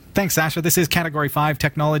 Thanks, Sasha. This is Category 5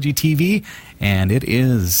 Technology TV, and it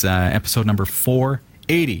is episode number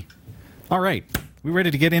 480. All right. We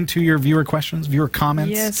ready to get into your viewer questions, viewer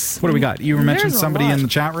comments? Yes. What do we got? You mentioned somebody in the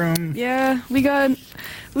chat room. Yeah, we got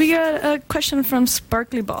a question from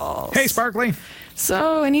Sparkly Balls. Hey, Sparkly.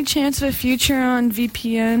 So, any chance of a future on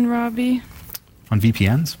VPN, Robbie? On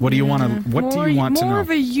VPNs? What do you want to? What do you want to know? More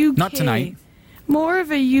of a UK. Not tonight. More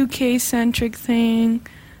of a UK-centric thing.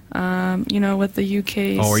 With the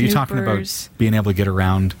UK. Oh, are you talking about being able to get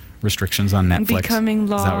around restrictions on Netflix? Becoming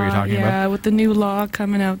law. Is that what you're talking about? Yeah, with the new law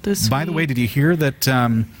coming out this week. By the way, did you hear that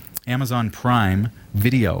Amazon Prime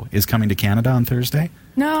Video is coming to Canada on Thursday?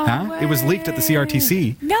 No way. It was leaked at the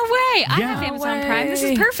CRTC. No way. I Yeah. have Amazon Prime. This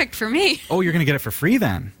is perfect for me. Oh, you're going to get it for free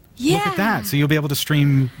then? Yeah. Look at that. So you'll be able to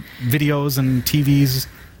stream videos and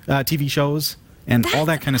TV shows and all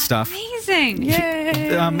that kind of stuff. Amazing.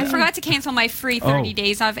 Yay. I forgot to cancel my free 30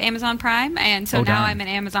 days of Amazon Prime, and so now I'm an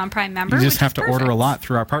Amazon Prime member. You just have to which is order a perfect. lot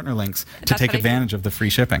through our partner links to That's take what I do. advantage of the free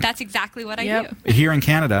shipping. That's exactly what I do. Here in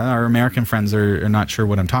Canada, our American friends are not sure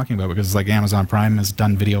what I'm talking about because like Amazon Prime has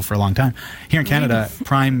done video for a long time. Here in Canada,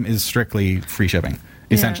 Prime is strictly free shipping.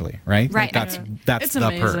 Essentially, right? Right. Like that's It's the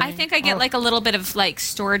amazing. perk. I think I get like a little bit of like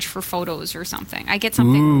storage for photos or something. I get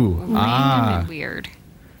something randomly weird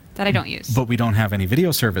that I don't use. But we don't have any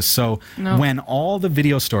video service. So when all the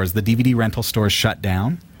video stores, the DVD rental stores shut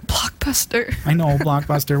down. Blockbuster. I know,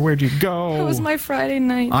 Blockbuster, where'd you go? That was my Friday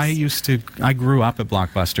night. I grew up at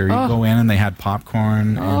Blockbuster. You go in and they had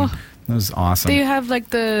popcorn and it was awesome. They have like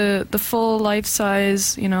the full life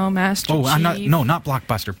size, Master Chief. Not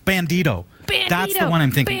Blockbuster. Bandito. That's the one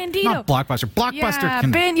I'm thinking. Bandito. Not Blockbuster.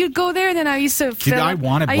 Blockbuster you'd go there, and then I used to I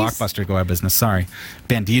wanted Blockbuster to go out of business. Sorry.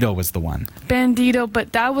 Bandito was the one. Bandito,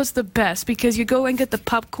 but that was the best because you go and get the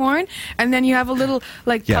popcorn, and then you have a little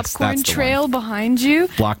popcorn trail behind you.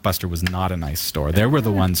 Blockbuster was not a nice store. They were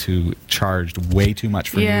the ones who charged way too much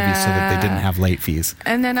for movies so that they didn't have late fees.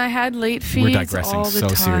 And then I had late fees. We're digressing all the so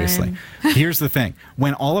time. seriously. Here's the thing.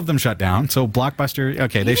 When all of them shut down, so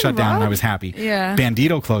Blockbuster, they shut down and I was happy. Yeah.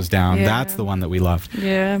 Bandito closed down. Yeah. That's the one that we loved.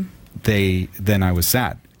 Yeah. Then I was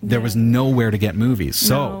sad. There was nowhere to get movies.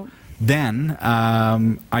 So then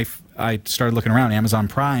I started looking around. Amazon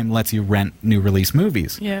Prime lets you rent new release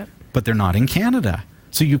movies. Yeah. But they're not in Canada.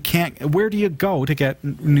 So you can't. Where do you go to get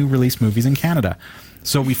new release movies in Canada?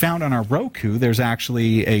 So we found on our Roku there's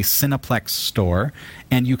actually a Cineplex store,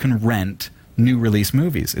 and you can rent new release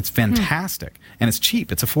movies. It's fantastic. And it's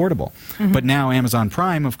cheap. It's affordable. But now Amazon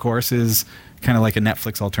Prime, of course, is kind of like a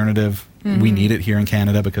Netflix alternative. We need it here in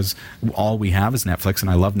Canada because all we have is Netflix,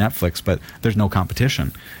 and I love Netflix, but there's no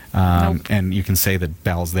competition. And you can say that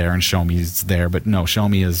Bell's there and Show-Me's there, but no,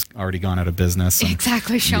 Show-Me has already gone out of business.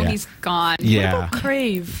 Exactly. Show-Me's gone. Yeah. What about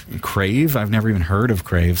Crave? Crave? I've never even heard of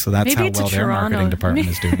Crave, so that's Maybe how it's well a their Toronto. marketing department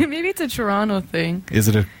is doing. Maybe it's a Toronto thing. Is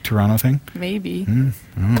it a Toronto thing? Maybe.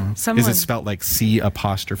 Is it spelled like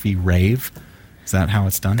C''rave? Is that how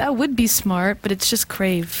it's done? That would be smart, but it's just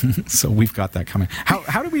Crave. So we've got that coming.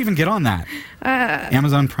 How did we even get on that?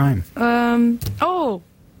 Amazon Prime. Oh,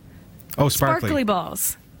 Sparkly.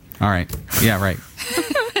 Balls. All right. Yeah, right.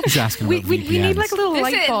 He's asking about We need VPNs. like a little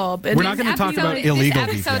light bulb. We're not going to talk about illegal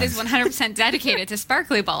This episode VPNs. is 100% dedicated to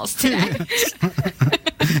sparkly balls today.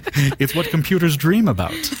 It's what computers dream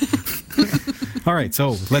about. All right,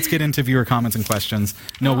 so let's get into viewer comments and questions.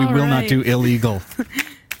 No, we will not do illegal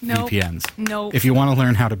VPNs. Nope. If you want to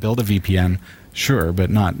learn how to build a VPN, sure, but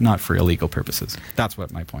not for illegal purposes. That's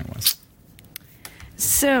what my point was.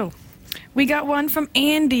 So, we got one from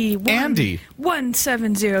Andy. Andy.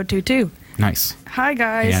 17022. Nice. Hi,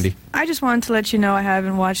 guys. Hey, Andy. I just wanted to let you know I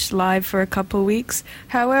haven't watched live for a couple weeks.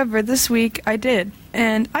 However, this week I did.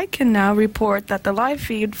 And I can now report that the live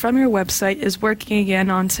feed from your website is working again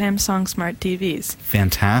on Samsung Smart TVs.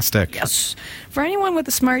 Fantastic. Yes. For anyone with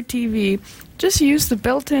a smart TV, just use the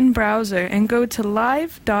built-in browser and go to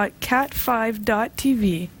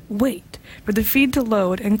live.cat5.tv. Wait for the feed to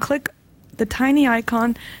load and click the tiny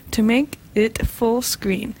icon to make it full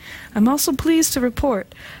screen. I'm also pleased to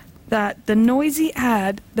report that the noisy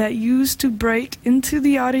ad that used to break into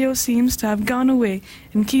the audio seems to have gone away,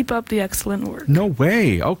 and keep up the excellent work. No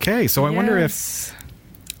way. Okay, so I wonder if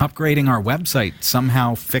upgrading our website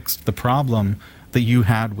somehow fixed the problem that you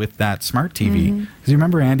had with that smart TV. Because you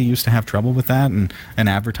remember Andy used to have trouble with that, and an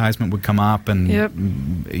advertisement would come up, and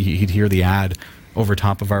he'd hear the ad over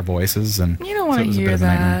top of our voices, and you don't want to hear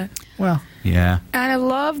that. Well, yeah. And I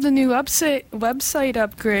love the new website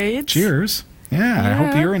upgrades. Cheers. Yeah, I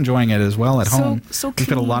hope you're enjoying it as well at home. So We've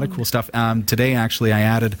got a lot of cool stuff. Today, actually, I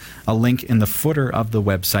added a link in the footer of the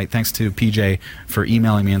website. Thanks to PJ for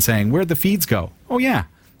emailing me and saying, where'd the feeds go? Oh, yeah.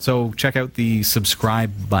 So check out the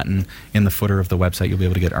subscribe button in the footer of the website. You'll be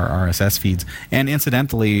able to get our RSS feeds. And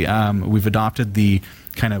incidentally, we've adopted the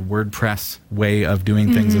kind of WordPress way of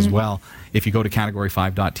doing things as well. If you go to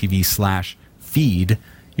category5.tv/feed,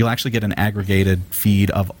 you'll actually get an aggregated feed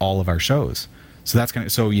of all of our shows. So that's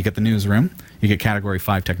so you get the newsroom, you get Category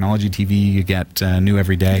 5 Technology TV, you get New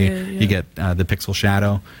Every Day, you get the Pixel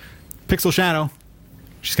Shadow. Pixel Shadow,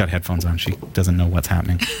 she's got headphones on. She doesn't know what's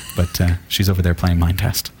happening, but she's over there playing Mind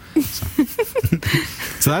Test. So,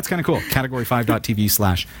 so that's kind of cool.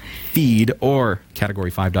 Category5.tv/feed or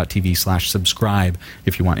Category5.tv/subscribe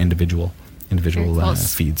if you want individual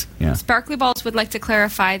feeds. Yeah. Sparkly Balls would like to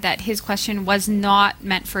clarify that his question was not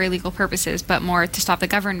meant for illegal purposes, but more to stop the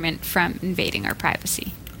government from invading our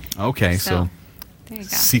privacy. Okay, so there you go.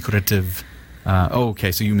 Secretive.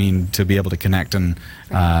 Okay, so you mean to be able to connect and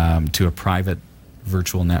to a private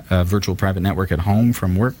virtual private network at home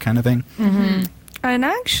from work kind of thing? And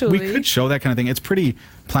actually, we could show that kind of thing. It's pretty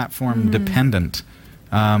platform dependent.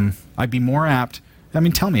 I'd be more apt. I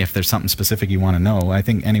mean, tell me if there's something specific you want to know. I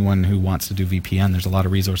think anyone who wants to do VPN, there's a lot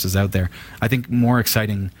of resources out there. I think more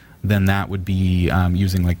exciting than that would be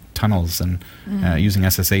using like tunnels and using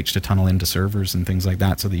SSH to tunnel into servers and things like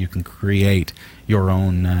that so that you can create your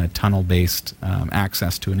own tunnel-based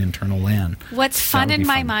access to an internal LAN. What's fun in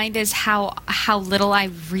my mind is how little I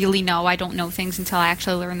really know. I don't know things until I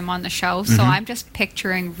actually learn them on the show. So I'm just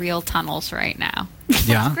picturing real tunnels right now.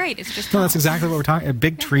 Yeah. It's great. It's just tunnels. No, that's exactly what we're talking. A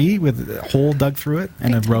big tree with a hole dug through it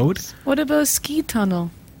and a road. What about a ski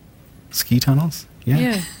tunnel? Ski tunnels?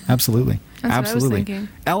 Yeah. Absolutely. That's Absolutely. what I was thinking.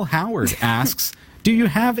 L. Howard asks, do you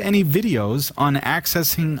have any videos on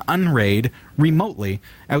accessing Unraid remotely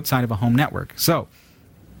outside of a home network? So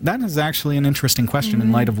that is actually an interesting question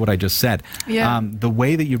in light of what I just said. Yeah. The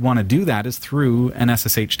way that you'd want to do that is through an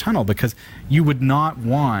SSH tunnel, because you would not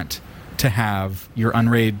want to have your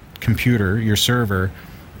Unraid computer, your server,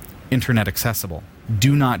 internet accessible.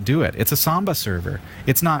 Do not do it. It's a Samba server.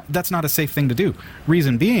 That's not a safe thing to do.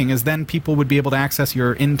 Reason being is then people would be able to access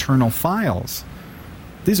your internal files.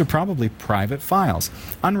 These are probably private files.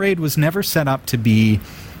 Unraid was never set up to be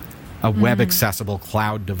a web accessible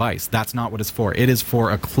cloud device. That's not what it's for. It is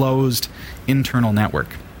for a closed internal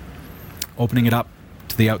network. Opening it up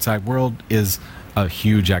to the outside world is a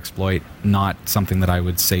huge exploit, not something that I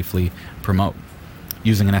would safely promote.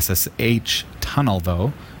 Using an SSH tunnel,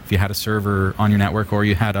 though, if you had a server on your network or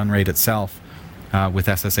you had Unraid itself with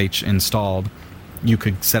SSH installed, you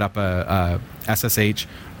could set up a SSH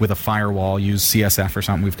with a firewall, use CSF or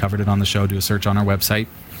something. We've covered it on the show. Do a search on our website.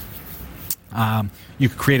 You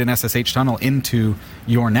could create an SSH tunnel into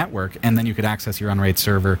your network, and then you could access your Unraid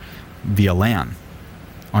server via LAN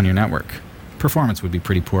on your network. Performance would be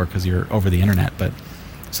pretty poor because you're over the internet, but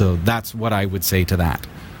so that's what I would say to that.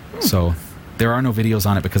 So there are no videos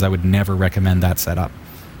on it because I would never recommend that setup.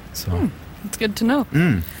 So that's good to know.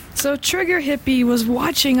 So Trigger Hippie was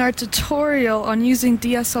watching our tutorial on using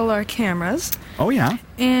DSLR cameras. Oh yeah,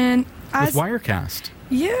 and with Wirecast.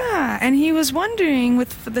 Yeah, and he was wondering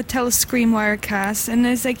with the telescreen Wirecast, and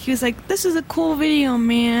he was like, "This is a cool video,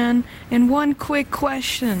 man." And one quick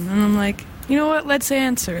question, and I'm like, you know what? Let's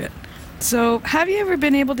answer it. So, have you ever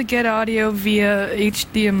been able to get audio via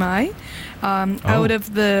HDMI out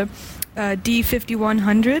of the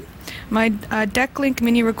D5100? My DeckLink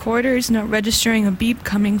mini recorder is not registering a beep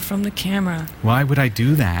coming from the camera. Why would I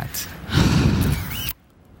do that?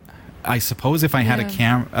 I suppose if I had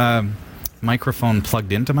a microphone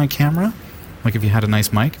plugged into my camera, like if you had a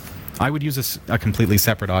nice mic, I would use a completely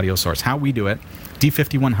separate audio source. How we do it,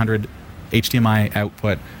 D5100 HDMI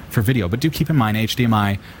output for video. But do keep in mind,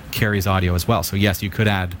 HDMI carries audio as well. So yes, you could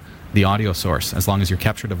add the audio source as long as your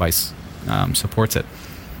capture device supports it.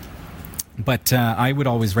 But I would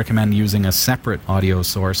always recommend using a separate audio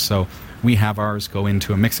source. So we have ours go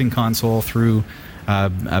into a mixing console through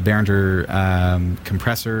a Behringer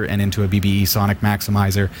compressor and into a BBE sonic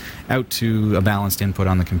maximizer out to a balanced input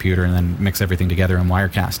on the computer, and then mix everything together in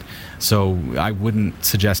Wirecast. So I wouldn't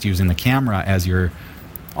suggest using the camera as your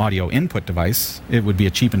audio input device. It would be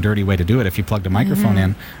a cheap and dirty way to do it if you plugged a microphone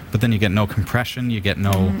in, but then you get no compression, you get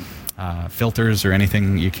no filters or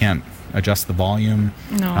anything. You can't adjust the volume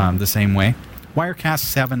the same way. Wirecast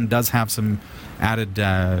 7 does have some added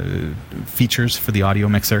features for the audio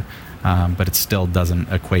mixer, but it still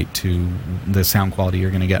doesn't equate to the sound quality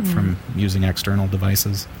you're going to get from using external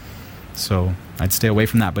devices. So I'd stay away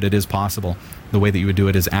from that, but it is possible. The way that you would do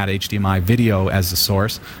it is add HDMI video as a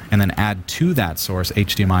source, and then add to that source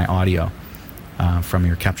HDMI audio from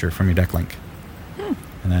your capture, from your deck link.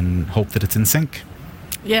 And then hope that it's in sync.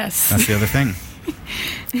 Yes. That's the other thing.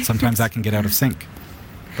 Sometimes that can get out of sync,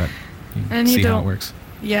 but you see how it works.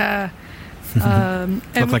 Yeah.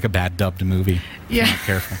 Look like a bad dubbed movie. Yeah. If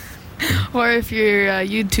you're not careful. Or if your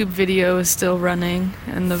YouTube video is still running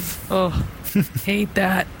and hate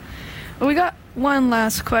that. Well, we got one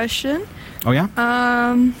last question. Oh, yeah?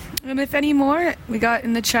 And if any more, we got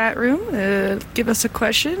in the chat room. Give us a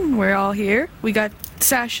question. We're all here. We got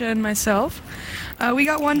Sasha and myself. We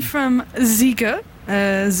got one from Zika.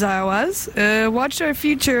 Zawaz watched our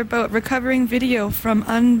feature about recovering video from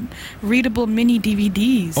unreadable mini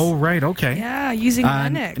DVDs. Oh, right, okay. Yeah, using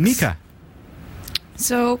Linux. Nika.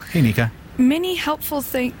 So, hey, Nika. Many helpful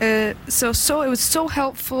thing. So it was so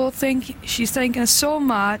helpful. She's thanking us so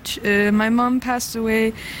much. My mom passed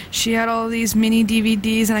away. She had all these mini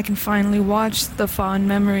DVDs, and I can finally watch the fond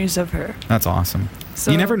memories of her. That's awesome. So,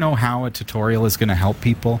 you never know how a tutorial is going to help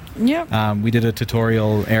people. Yep. We did a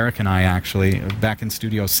tutorial, Eric and I actually, back in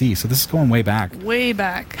Studio C. So this is going way back. Way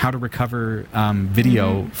back. How to recover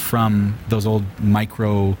video from those old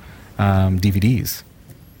micro DVDs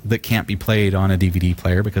that can't be played on a DVD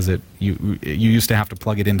player because you used to have to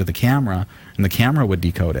plug it into the camera, and the camera would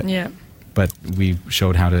decode it. Yeah. But we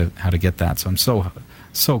showed how to get that. So I'm so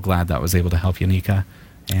glad that was able to help you, Nika,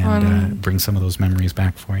 and bring some of those memories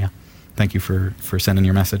back for you. Thank you for sending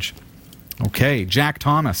your message. Okay, Jack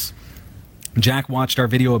Thomas. Jack watched our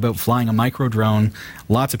video about flying a micro drone.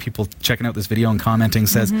 Lots of people checking out this video and commenting.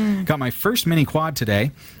 Says, got my first mini quad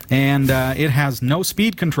today, and it has no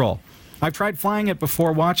speed control. I've tried flying it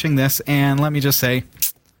before watching this, and let me just say,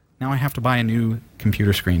 now I have to buy a new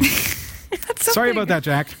computer screen. Sorry about that,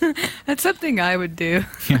 Jack. That's something I would do.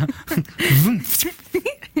 Yeah.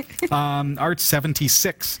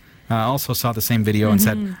 Art76 also saw the same video and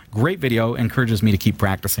said, great video, encourages me to keep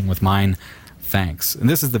practicing with mine. Thanks. And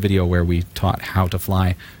this is the video where we taught how to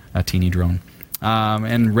fly a teeny drone.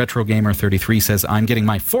 And Retro Gamer 33 says, I'm getting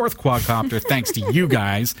my 4th quadcopter thanks to you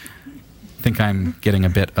guys. I think I'm getting a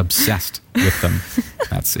bit obsessed with them.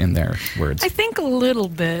 That's in their words. I think a little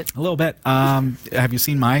bit. A little bit. Have you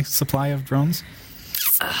seen my supply of drones?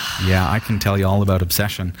 Yeah, I can tell you all about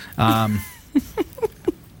obsession.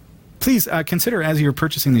 Please consider, as you're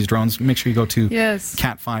purchasing these drones, make sure you go to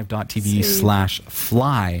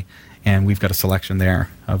cat5.tv/fly, and we've got a selection there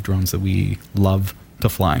of drones that we love to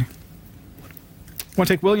fly. Want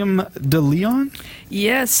to take William DeLeon?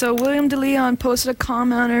 Yes, so William DeLeon posted a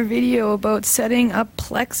comment on our video about setting up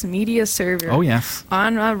Plex media server. Oh, yes.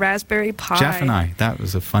 On a Raspberry Pi. Jeff and I. That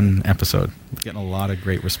was a fun episode. Getting a lot of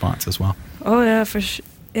great response as well. Oh, yeah, for sure.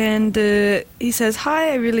 And he says,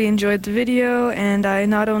 hi, I really enjoyed the video, and I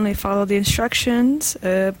not only followed the instructions,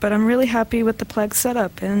 but I'm really happy with the Plex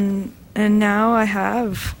setup. And now I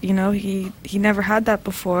have, he never had that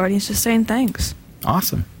before, and he's just saying thanks.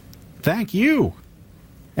 Awesome. Thank you.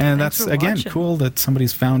 And Thanks that's, again, cool that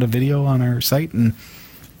somebody's found a video on our site and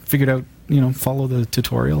figured out, follow the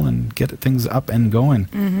tutorial and get things up and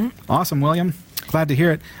going. Awesome, William. Glad to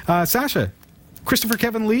hear it. Sasha, Christopher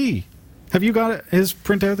Kevin Lee. Have you got his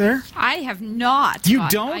printout there? I have not. You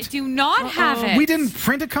don't? I do not have it. We didn't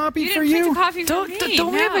print a copy for you? Print a copy for me.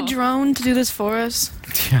 Don't we have a drone to do this for us?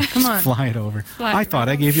 Yeah, come on. Fly it over. I thought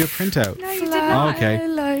I gave you a printout. No, you did not. Okay.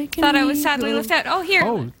 Like thought I was sadly left out. Oh, here.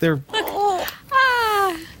 Oh, there. Look.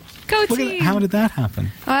 Go Look team. how did that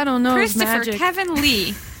happen? I don't know. Christopher Kevin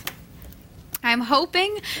Lee. I'm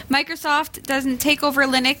hoping Microsoft doesn't take over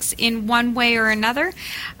Linux in one way or another.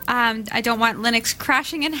 I don't want Linux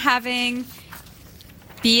crashing and having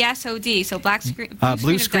BSOD, so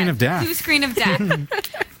blue screen of death. Blue screen of death.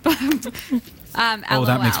 Oh,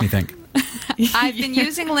 that makes me think. I've been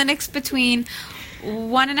using Linux between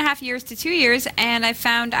 1.5 years to 2 years, and I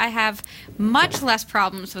found I have much less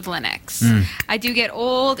problems with Linux. I do get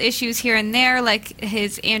old issues here and there, like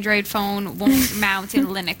his Android phone won't mount in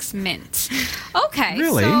Linux Mint. Okay,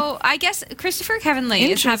 really? So I guess Christopher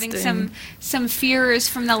Kevinley is having some fears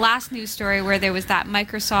from the last news story where there was that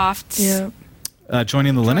Microsoft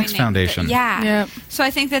joining the Linux Foundation. Yeah. So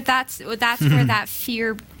I think that's where that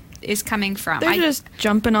fear is coming from. They're just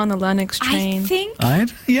jumping on the Linux train. I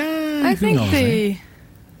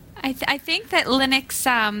think that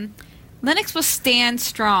Linux will stand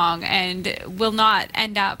strong and will not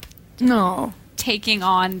end up taking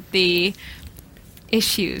on the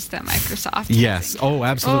issues that Microsoft has. Yes. Oh,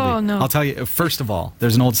 absolutely. Oh, no. I'll tell you, first of all,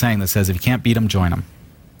 there's an old saying that says, if you can't beat them, join them.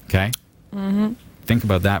 Okay? Mm-hmm. Think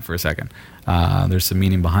about that for a second. There's some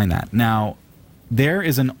meaning behind that. Now, there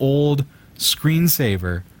is an old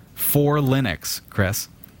screensaver for Linux, Chris,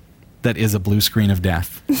 that is a blue screen of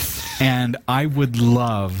death. And I would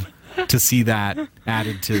love to see that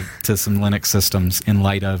added to some Linux systems in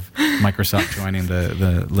light of Microsoft joining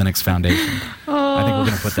the Linux Foundation. I think we're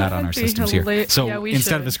going to put that on our systems here. So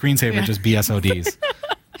instead of a screensaver, just BSODs.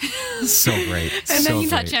 So great. And then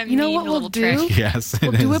you know what we'll do? Yes,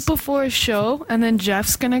 we'll do it before a show, and then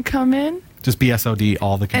Jeff's going to come in. Just BSOD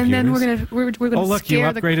all the computers. And then we're going to oh, look, you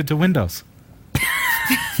upgraded to Windows.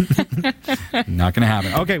 Not going to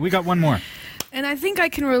happen. Okay, we got one more. And I think I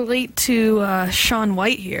can relate to Sean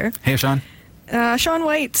White here. Hey, Sean. Sean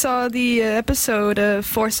White saw the episode of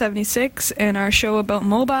 476 and our show about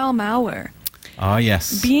mobile malware. Oh,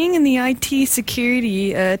 yes. Being in the IT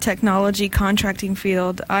security technology contracting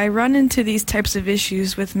field, I run into these types of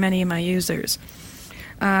issues with many of my users.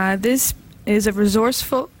 This is a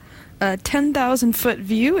resourceful 10,000-foot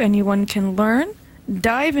view. Anyone can learn,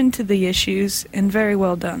 dive into the issues, and very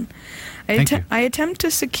well done. I attempt to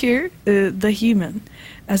secure the human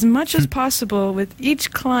as much as possible with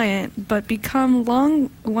each client, but become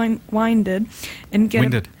long-winded and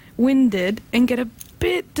get a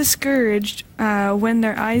bit discouraged when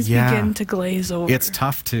their eyes begin to glaze over. It's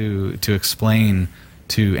tough to explain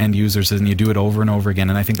to end users, and you do it over and over again.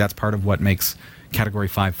 And I think that's part of what makes Category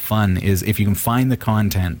 5 fun, is if you can find the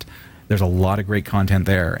content. There's a lot of great content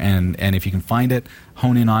there, and if you can find it,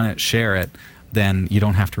 hone in on it, share it, then you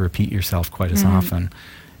don't have to repeat yourself quite as often.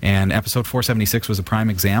 And episode 476 was a prime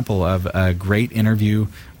example of a great interview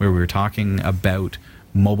where we were talking about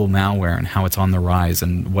mobile malware and how it's on the rise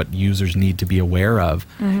and what users need to be aware of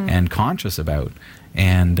and conscious about.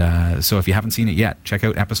 And so if you haven't seen it yet, check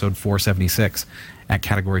out episode 476 at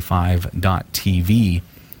category5.tv.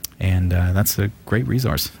 And that's a great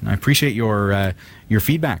resource. And I appreciate your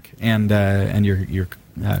feedback and your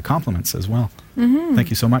compliments as well. Thank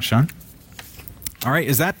you so much, Sean. All right,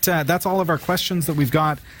 is that's all of our questions that we've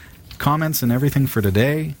got, comments and everything for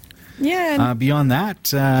today? Yeah. Beyond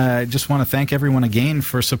that, I just want to thank everyone again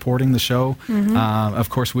for supporting the show.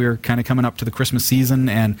 Of course, we're kind of coming up to the Christmas season,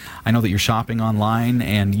 and I know that you're shopping online,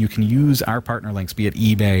 and you can use our partner links, be it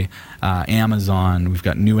eBay, Amazon. We've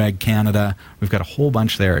got Newegg Canada. We've got a whole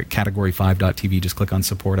bunch there at category5.tv. Just click on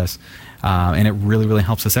Support Us. And it really, really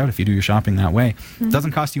helps us out if you do your shopping that way. It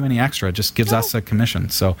doesn't cost you any extra. It just gives us a commission.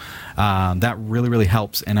 So that really, really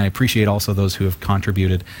helps. And I appreciate also those who have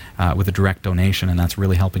contributed with a direct donation, and that's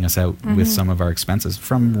really helping us out with some of our expenses,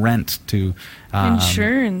 from rent to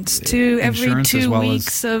insurance, to every 2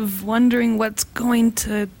 weeks of wondering what's going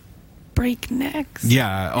to break next.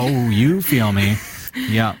 Yeah. Oh, you feel me.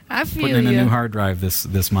 Yeah, I feel putting in a new hard drive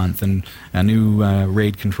this month, and a new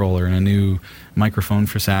RAID controller, and a new microphone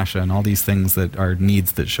for Sasha, and all these things that are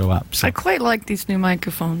needs that show up. So I quite like these new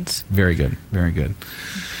microphones. Very good, very good.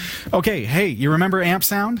 Okay, hey, you remember Amp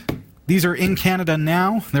Sound? These are in Canada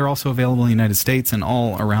now. They're also available in the United States and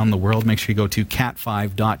all around the world. Make sure you go to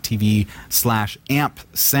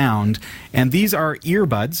cat5.tv/ampsound. And these are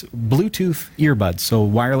earbuds, Bluetooth earbuds, so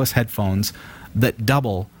wireless headphones that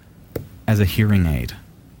double as a hearing aid.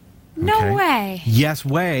 No way. Yes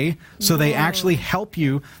way. So they actually help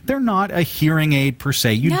you. They're not a hearing aid per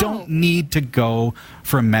se. You don't need to go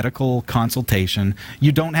for a medical consultation.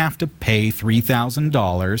 You don't have to pay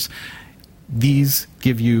 $3,000. These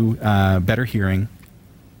give you better hearing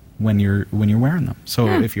when you're wearing them. So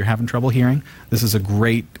if you're having trouble hearing, this is a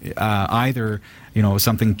great either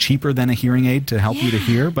something cheaper than a hearing aid to help you to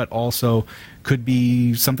hear, but also could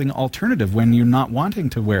be something alternative when you're not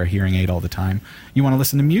wanting to wear a hearing aid all the time. You want to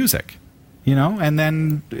listen to music, and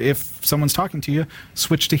then if someone's talking to you,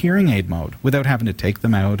 switch to hearing aid mode without having to take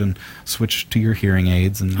them out and switch to your hearing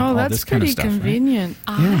aids and all this kind of stuff. Oh, that's pretty convenient.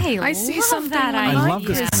 Right? I see something that on my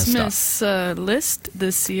Christmas list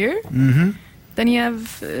this year Then you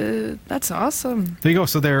have, that's awesome. There you go.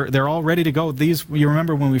 So they're all ready to go. These, you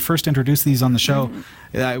remember when we first introduced these on the show,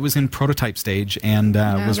 it was in prototype stage and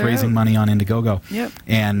was raising money on Indiegogo. Yep.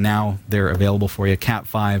 And now they're available for you,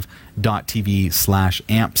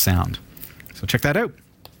 cat5.tv/amp sound. So check that out.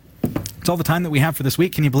 It's all the time that we have for this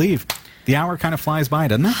week. Can you believe? The hour kind of flies by,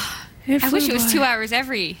 doesn't it? I wish it was 2 hours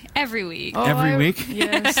every week. Oh, every week?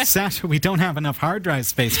 Yes. Sasha, we don't have enough hard drive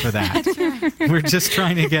space for that. We're just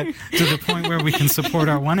trying to get to the point where we can support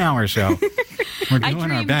our 1 hour show. We're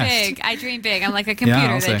doing our best. I dream big. I'm like a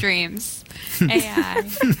computer that dreams. AI.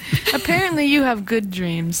 Apparently you have good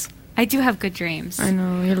dreams. I do have good dreams. I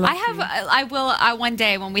know, you're lucky. I will one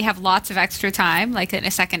day when we have lots of extra time, like in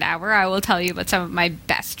a second hour, I will tell you about some of my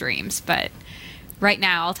best dreams. But right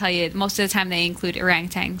now, I'll tell you, most of the time they include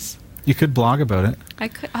orangutans. You could blog about it. I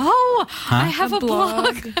could. Oh, I have a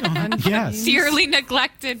blog. Yes. Dearly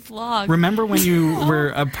neglected blog. Remember when you were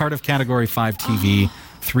a part of Category 5 TV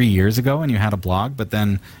 3 years ago and you had a blog, but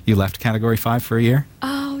then you left Category 5 for a year?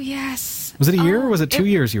 Oh, yes. Was it a year or was it 2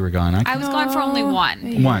 years you were gone? I was gone for only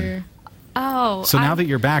one. One. Oh. So now that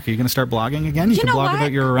you're back, are you going to start blogging again? You can blog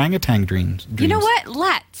about your orangutan dreams. You know what?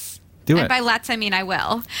 Let's. Do it. And by let's, I mean I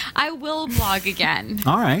will. I will blog again.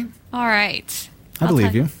 All right. All right. I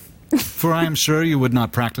believe you. For I am sure you would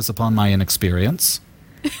not practice upon my inexperience.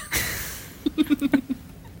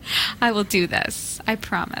 I will do this. I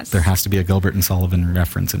promise. There has to be a Gilbert and Sullivan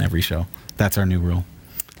reference in every show. That's our new rule.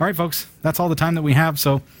 All right, folks. That's all the time that we have,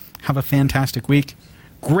 so have a fantastic week.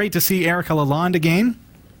 Great to see Erica Lalonde again.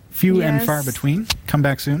 Few and far between. Come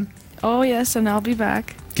back soon. Oh, yes, and I'll be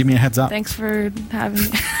back. Give me a heads up. Thanks for having me.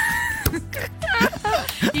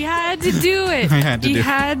 You had to do it. I had to do it. You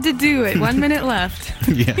had to do it. 1 minute left.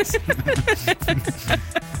 Yes.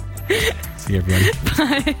 See you, everybody.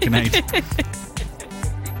 Bye. Good night.